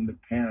getting the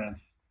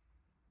parents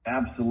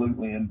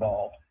absolutely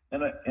involved.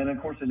 And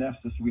of course, in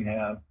Estes, we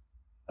have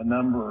a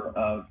number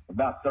of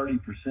about 30%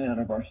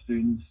 of our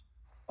students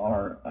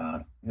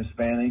are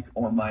Hispanic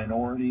or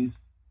minorities,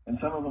 and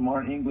some of them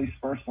aren't English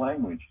first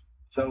language.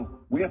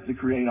 So we have to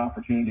create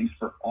opportunities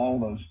for all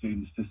those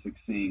students to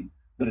succeed,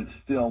 but it's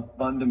still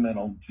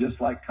fundamental,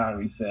 just like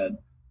Kyrie said,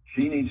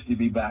 she needs to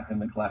be back in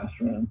the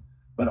classroom,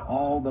 but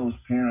all those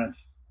parents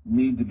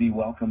need to be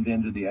welcomed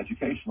into the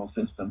educational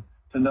system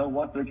to know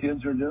what their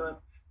kids are doing,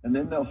 and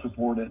then they'll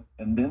support it,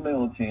 and then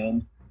they'll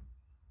attend,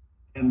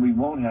 and we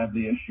won't have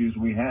the issues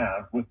we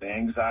have with the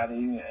anxiety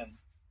and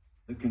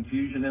the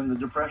confusion and the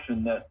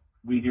depression that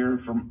we hear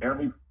from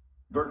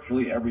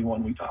virtually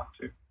everyone we talk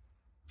to.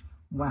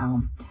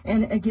 Wow.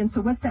 And again,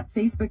 so what's that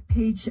Facebook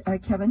page,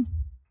 Kevin?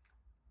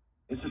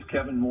 It's just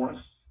Kevin Morris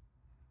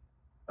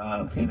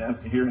Okay.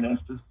 Here in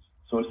Estes,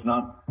 so it's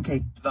not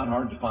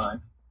hard to find.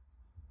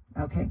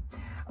 Okay.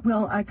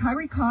 Well,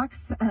 Kyrie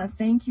Cox,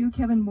 thank you.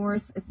 Kevin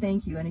Morris,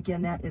 thank you. And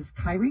again, that is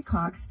Kyrie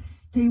Cox,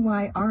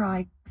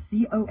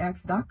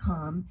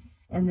 KYRICOX.com.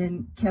 And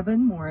then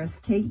Kevin Morris,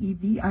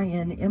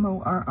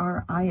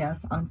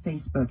 KEVINMORRIS on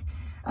Facebook.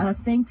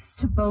 Thanks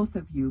to both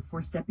of you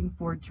for stepping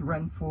forward to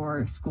run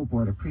for school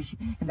board. Appreciate,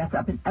 and that's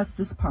up in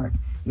Estes Park,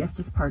 the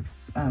Estes Park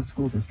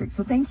School District.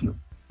 So thank you.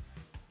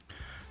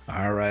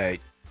 All right.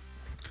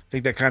 I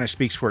think that kind of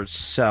speaks for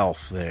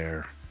itself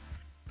there.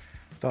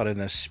 Thought in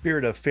the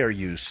spirit of fair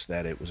use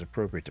that it was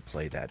appropriate to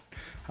play that.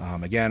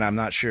 Again, I'm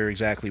not sure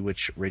exactly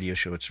which radio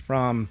show it's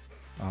from,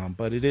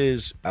 but it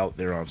is out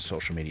there on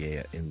social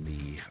media in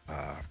the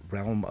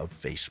realm of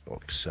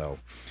Facebook. So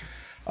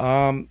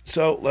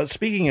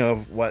speaking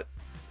of what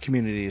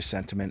community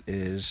sentiment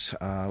is,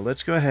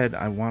 let's go ahead.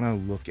 I want to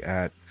look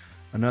at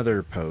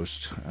another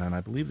post, and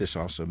I believe this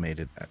also made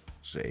it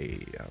It's a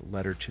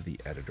letter to the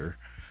editor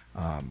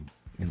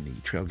in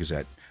the Trail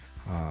Gazette.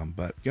 But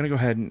I'm going to go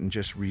ahead and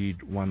just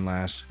read one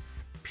last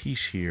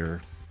piece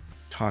here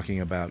talking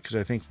about, because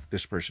I think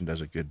this person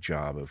does a good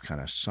job of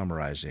kind of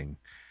summarizing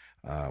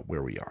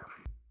where we are.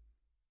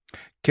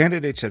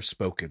 Candidates have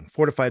spoken,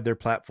 fortified their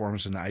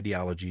platforms and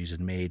ideologies,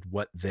 and made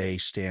what they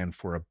stand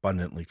for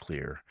abundantly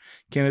clear.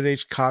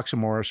 Candidates Cox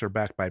and Morris are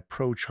backed by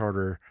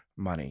pro-charter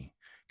money,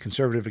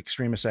 conservative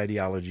extremist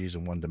ideologies,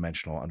 and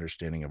one-dimensional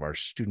understanding of our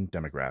student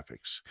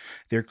demographics.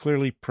 They're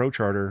clearly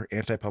pro-charter,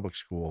 anti-public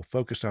school,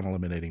 focused on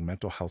eliminating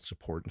mental health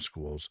support in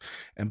schools,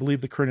 and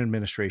believe the current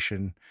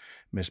administration,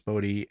 Ms.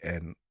 Bodie,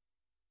 and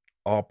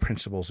all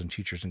principals and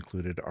teachers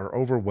included, are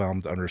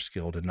overwhelmed,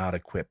 underskilled, and not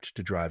equipped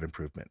to drive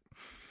improvement.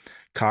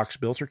 Cox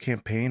built her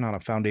campaign on a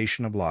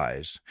foundation of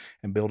lies,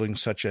 and building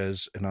such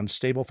as an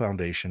unstable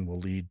foundation will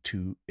lead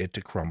to it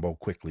to crumble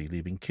quickly,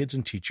 leaving kids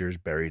and teachers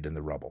buried in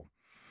the rubble.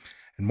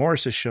 And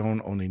Morris has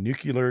shown only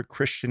nuclear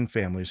Christian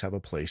families have a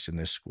place in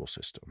this school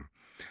system,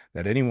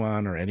 that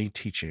anyone or any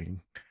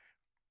teaching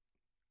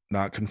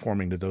not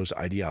conforming to those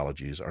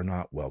ideologies are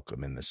not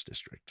welcome in this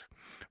district.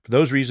 For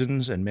those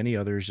reasons and many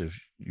others, as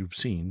you've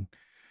seen,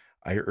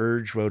 I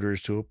urge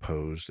voters to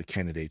oppose the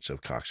candidates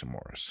of Cox and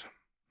Morris.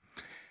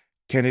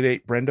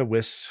 Candidate Brenda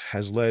Wiss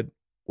has led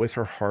with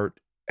her heart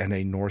and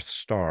a North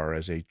Star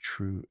as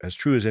true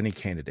as any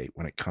candidate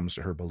when it comes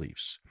to her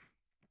beliefs.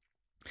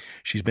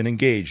 She's been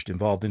engaged,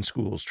 involved in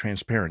schools,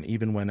 transparent,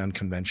 even when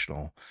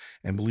unconventional,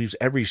 and believes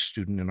every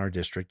student in our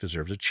district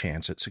deserves a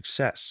chance at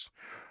success.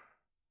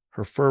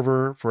 Her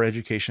fervor for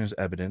education is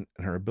evident,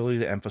 and her ability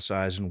to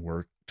emphasize and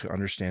work to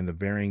understand the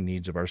varying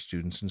needs of our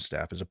students and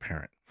staff is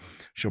apparent.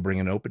 She'll bring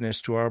an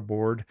openness to our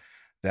board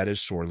that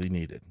is sorely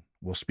needed.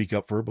 We'll speak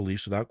up for her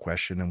beliefs without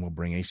question, and we'll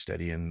bring a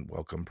steady and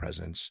welcome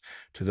presence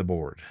to the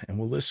board, and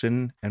we'll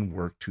listen and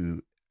work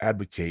to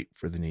advocate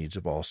for the needs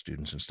of all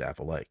students and staff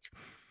alike.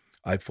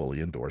 I fully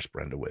endorse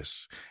Brenda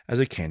Wiss as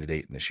a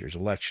candidate in this year's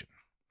election.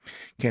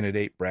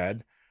 Candidate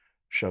Brad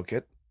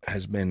Shokett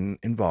has been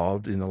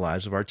involved in the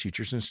lives of our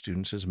teachers and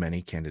students as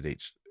any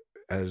candidate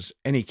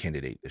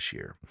this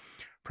year,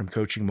 from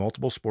coaching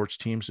multiple sports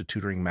teams to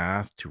tutoring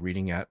math to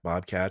reading at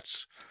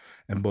Bobcats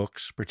and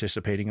books,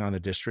 participating on the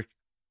District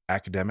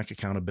Academic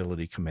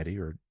Accountability Committee,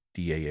 or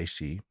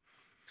DAAC,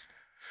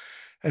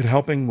 and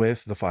helping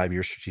with the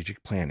 5-year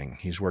strategic planning.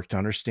 He's worked to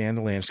understand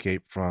the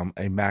landscape from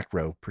a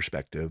macro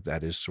perspective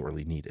that is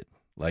sorely needed.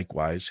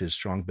 Likewise, his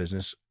strong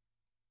business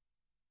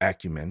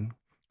acumen,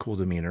 cool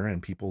demeanor,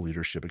 and people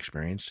leadership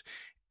experience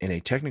in a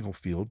technical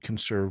field can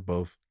serve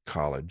both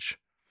college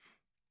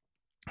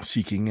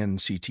seeking and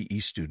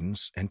CTE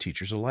students and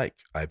teachers alike.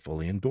 I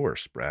fully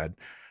endorse Brad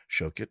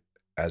Shokett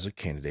as a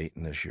candidate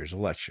in this year's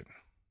election.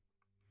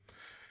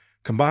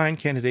 Combined,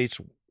 candidates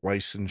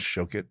Weiss and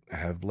Shokett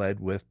have led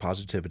with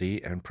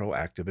positivity and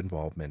proactive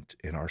involvement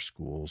in our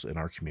schools and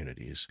our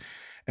communities,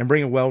 and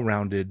bring a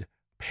well-rounded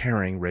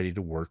pairing ready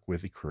to work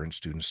with the current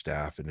student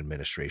staff and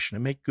administration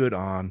and make good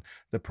on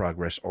the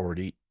progress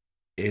already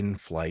in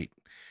flight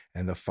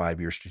and the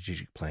 5-year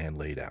strategic plan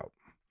laid out.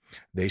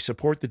 They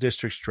support the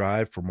district's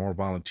drive for more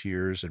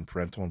volunteers and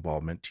parental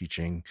involvement,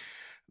 teaching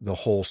the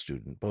whole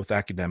student, both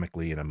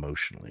academically and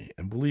emotionally,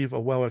 and believe a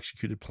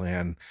well-executed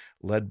plan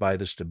led by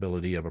the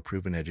stability of a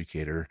proven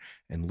educator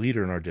and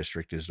leader in our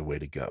district is the way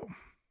to go.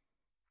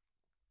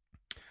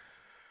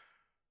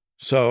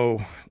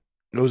 So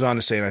it goes on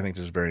to say, and I think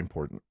this is very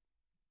important,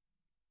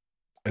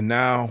 and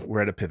now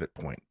we're at a pivot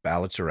point.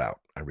 Ballots are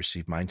out. I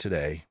received mine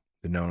today.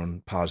 The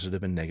known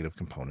positive and negative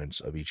components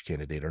of each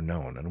candidate are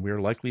known, and we are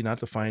likely not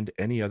to find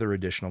any other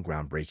additional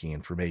groundbreaking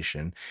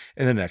information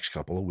in the next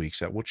couple of weeks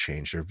that will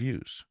change their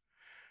views.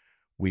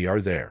 We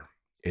are there.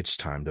 It's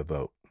time to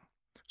vote.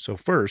 So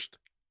first,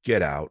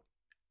 get out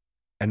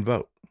and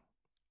vote.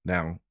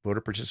 Now,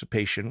 voter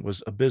participation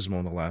was abysmal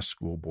in the last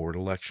school board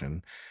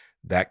election.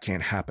 That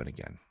can't happen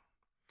again.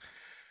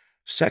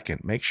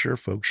 Second, make sure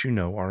folks you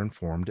know are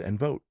informed and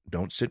vote.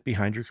 Don't sit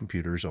behind your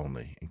computers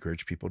only.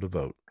 Encourage people to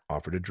vote.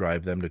 Offer to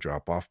drive them to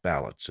drop off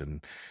ballots.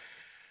 And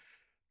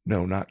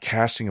no, not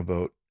casting a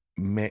vote.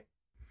 May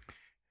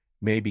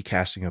be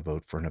casting a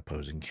vote for an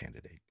opposing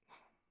candidate.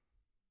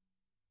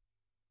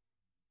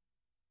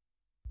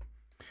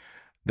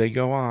 They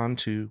go on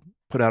to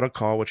put out a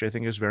call, which I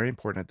think is very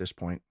important at this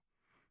point,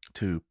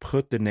 to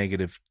put the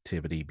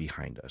negativity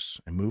behind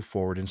us and move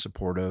forward in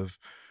support of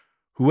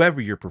whoever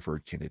your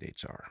preferred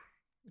candidates are.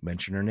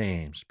 Mention their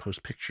names,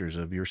 post pictures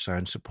of your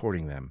signs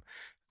supporting them,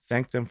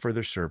 thank them for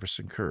their service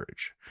and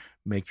courage.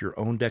 Make your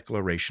own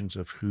declarations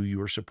of who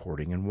you are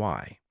supporting and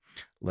why.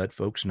 Let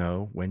folks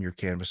know when you're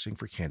canvassing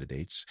for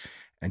candidates,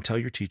 and tell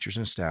your teachers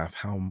and staff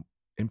how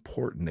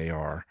important they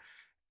are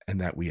and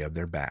that we have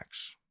their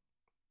backs.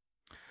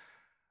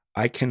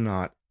 I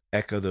cannot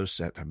echo those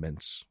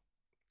sentiments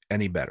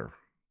any better.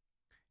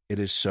 It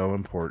is so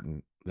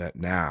important that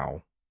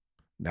now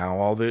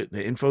all the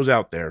info's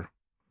out there,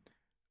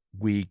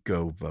 we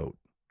go vote.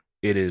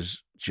 It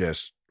is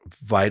just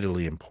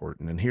vitally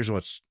important. And here's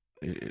what's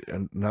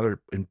another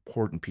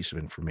important piece of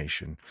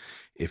information.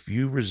 If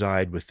you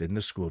reside within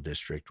the school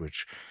district,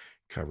 which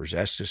covers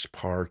Estes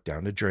Park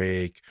down to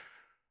Drake,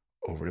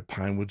 over to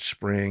Pinewood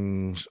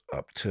Springs,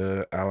 up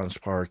to Allens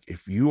Park.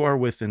 If you are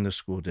within the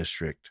school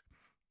district,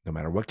 no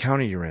matter what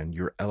county you're in,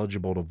 you're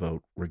eligible to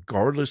vote,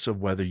 regardless of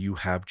whether you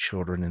have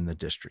children in the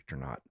district or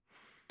not.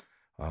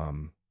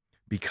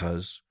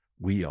 Because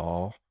we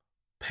all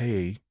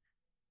pay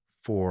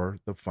for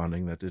the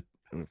funding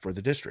for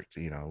the district.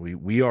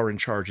 We are in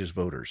charge as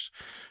voters.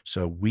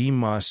 So we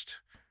must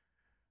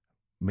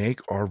make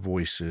our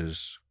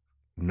voices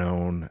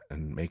known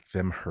and make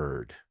them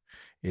heard.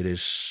 It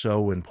is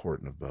so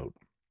important to vote.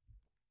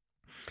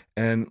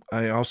 And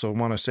I also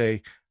want to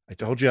say, I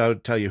told you I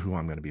would tell you who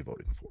I'm going to be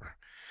voting for.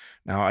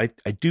 Now, I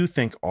do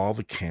think all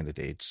the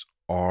candidates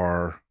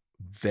are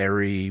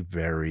very,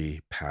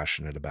 very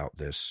passionate about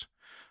this.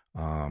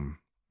 I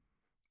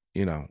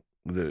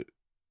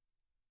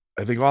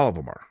think all of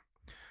them are.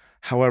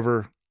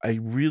 However, I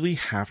really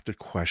have to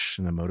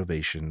question the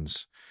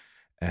motivations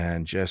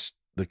and just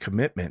the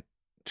commitment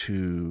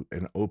to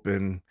an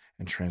open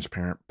and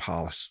transparent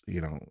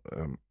policy,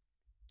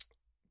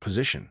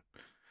 position,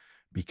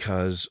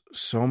 because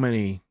so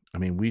many,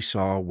 we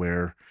saw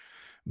where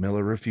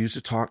Miller refused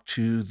to talk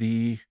to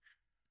the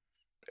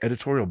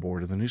editorial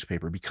board of the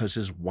newspaper because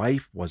his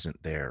wife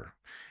wasn't there.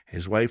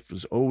 His wife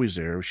was always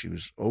there. She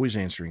was always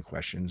answering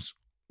questions,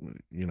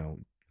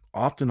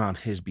 often on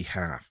his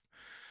behalf.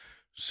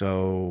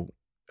 So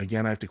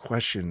again, I have to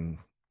question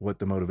what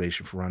the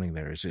motivation for running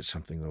there is. It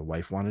something the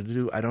wife wanted to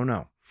do? I don't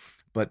know.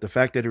 But the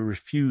fact that he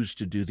refused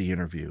to do the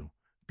interview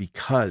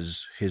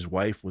because his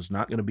wife was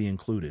not going to be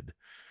included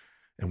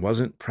and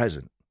wasn't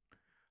present,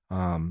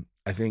 I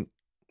think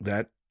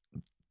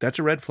that's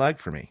a red flag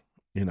for me.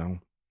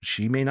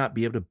 She may not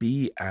be able to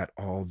be at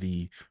all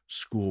the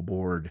school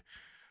board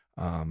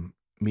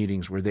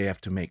meetings where they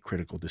have to make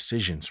critical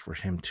decisions for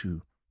him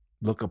to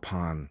look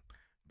upon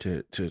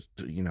to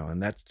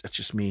and that's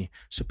just me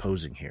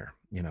supposing here,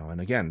 and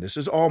again, this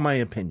is all my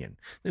opinion.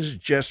 This is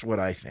just what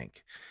I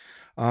think.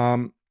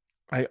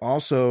 I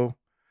also,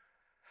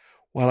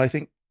 while I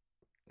think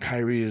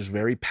Kyrie is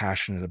very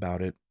passionate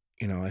about it,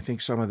 I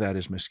think some of that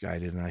is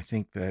misguided. And I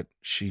think that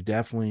she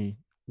definitely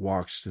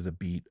walks to the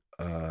beat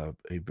of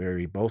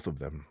both of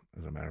them,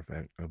 as a matter of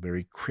fact, a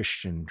very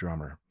Christian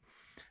drummer.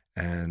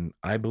 And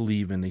I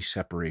believe in the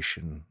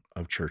separation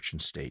of church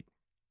and state.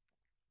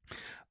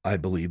 I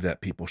believe that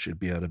people should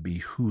be able to be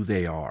who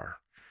they are,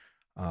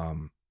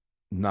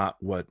 not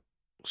what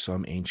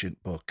some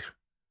ancient book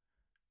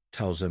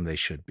tells them they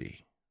should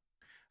be.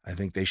 I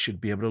think they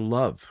should be able to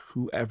love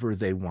whoever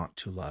they want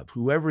to love,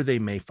 whoever they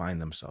may find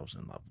themselves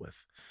in love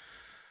with.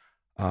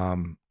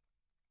 And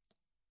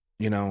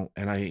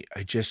I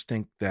just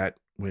think that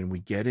when we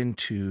get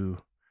into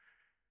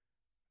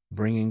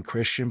bringing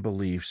Christian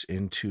beliefs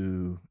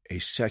into a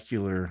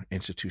secular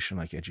institution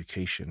like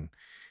education,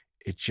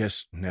 it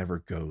just never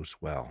goes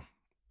well.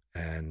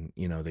 And,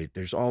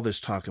 there's all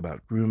this talk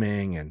about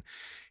grooming and,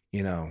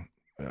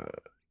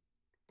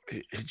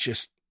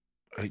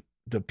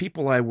 the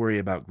people I worry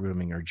about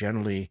grooming are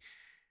generally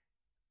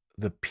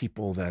the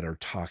people that are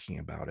talking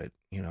about it.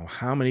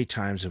 How many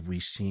times have we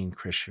seen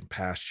Christian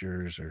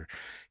pastors or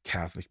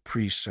Catholic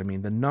priests? The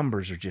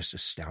numbers are just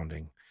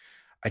astounding.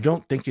 I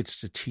don't think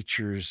it's the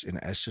teachers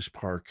in Estes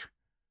Park,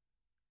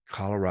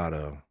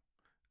 Colorado,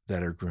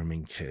 that are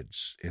grooming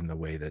kids in the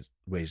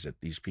ways that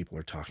these people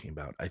are talking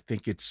about. I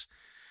think it's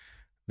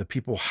the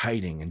people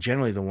hiding and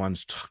generally the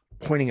ones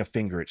pointing a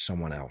finger at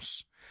someone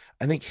else.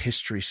 I think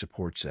history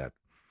supports that.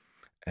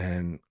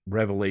 And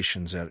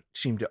revelations that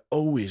seem to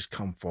always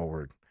come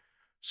forward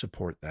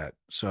support that.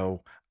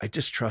 So I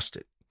distrust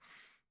it.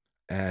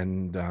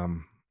 And,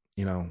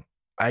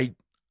 I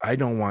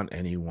don't want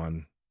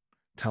anyone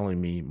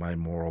telling me my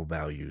moral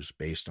values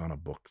based on a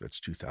book that's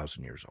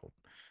 2,000 years old,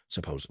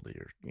 supposedly,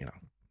 or,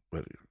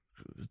 but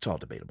it's all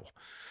debatable.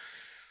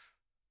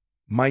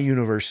 My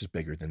universe is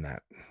bigger than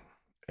that.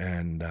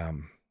 And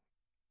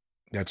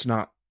that's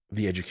not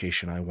the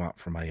education I want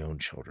for my own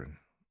children.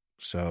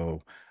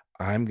 So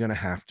I'm going to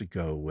have to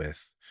go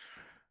with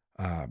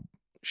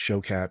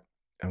Showcat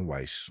and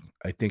Weiss.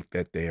 I think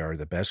that they are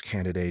the best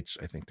candidates.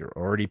 I think they're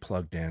already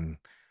plugged in.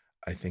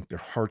 I think their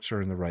hearts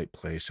are in the right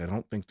place. I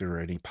don't think there are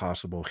any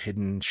possible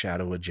hidden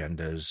shadow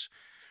agendas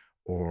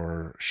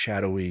or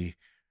shadowy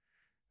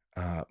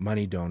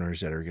money donors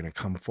that are going to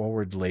come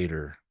forward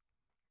later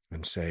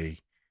and say,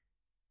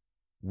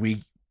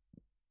 we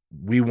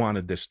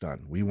wanted this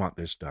done. We want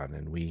this done.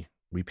 And we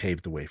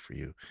paved the way for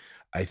you.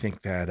 I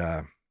think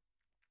that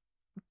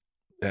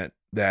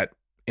that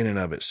in and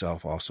of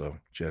itself also,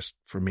 just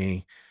for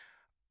me,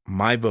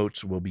 my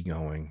votes will be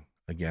going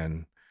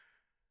again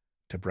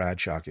to Brad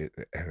Shockett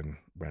and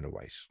Brenda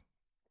Weiss.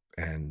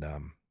 And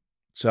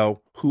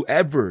so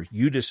whoever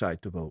you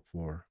decide to vote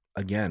for,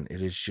 again,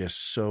 it is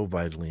just so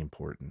vitally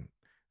important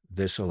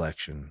this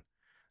election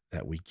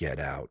that we get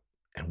out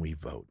and we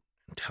vote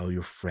and tell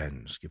your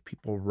friends, give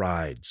people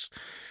rides,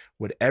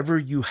 whatever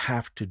you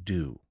have to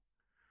do,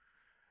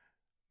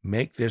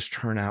 make this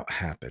turnout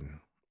happen.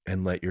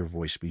 And let your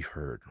voice be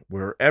heard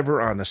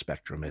wherever on the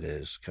spectrum it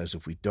is. Because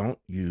if we don't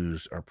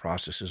use our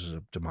processes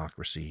of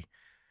democracy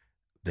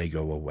they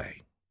go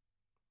away.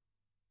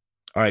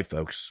 All right,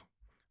 folks.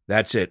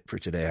 That's it for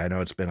today. I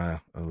know it's been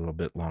a little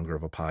bit longer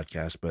of a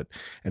podcast,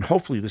 and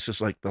hopefully this is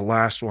like the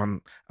last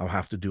one I'll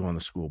have to do on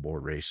the school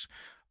board race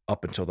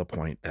up until the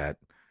point that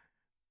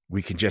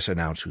we can just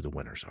announce who the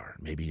winners are,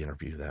 maybe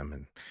interview them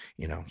and,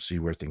 see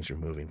where things are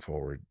moving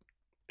forward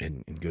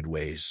in good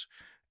ways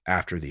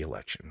after the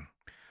election.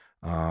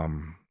 I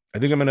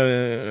think I'm going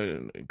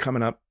to,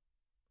 coming up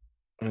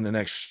in the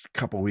next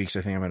couple of weeks,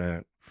 I think I'm going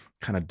to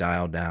kind of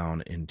dial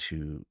down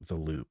into the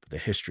loop, the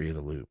history of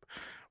the loop,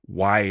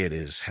 why it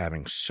is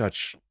having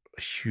such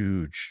a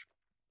huge,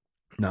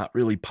 not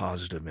really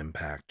positive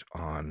impact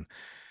on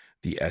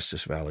the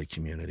Estes Valley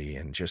community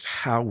and just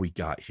how we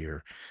got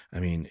here. I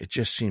mean, it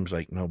just seems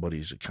like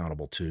nobody's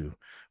accountable to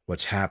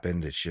what's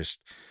happened. It's just,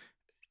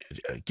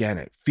 again,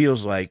 it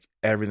feels like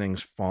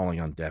everything's falling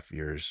on deaf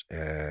ears.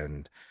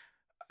 And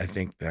I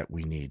think that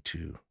we need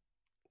to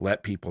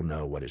let people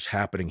know what is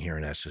happening here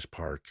in Estes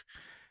Park.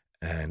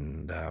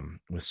 And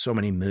with so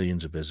many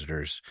millions of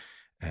visitors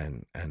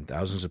and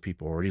thousands of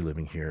people already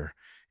living here,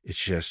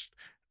 it's just,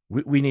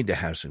 we need to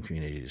have some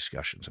community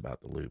discussions about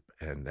the loop.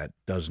 And that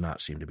does not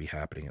seem to be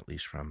happening, at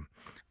least from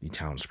the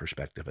town's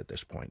perspective at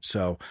this point.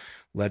 So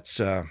let's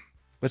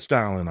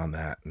dial in on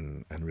that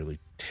and really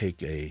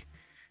take a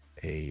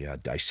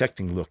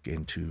dissecting look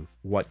into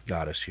what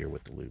got us here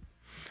with the loop.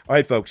 All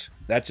right, folks,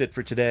 that's it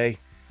for today.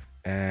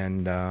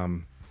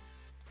 And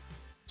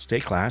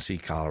stay classy,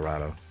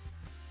 Colorado.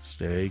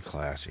 Stay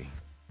classy.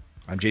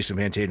 I'm Jason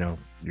Vantano.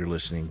 You're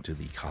listening to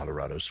the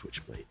Colorado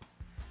Switchblade.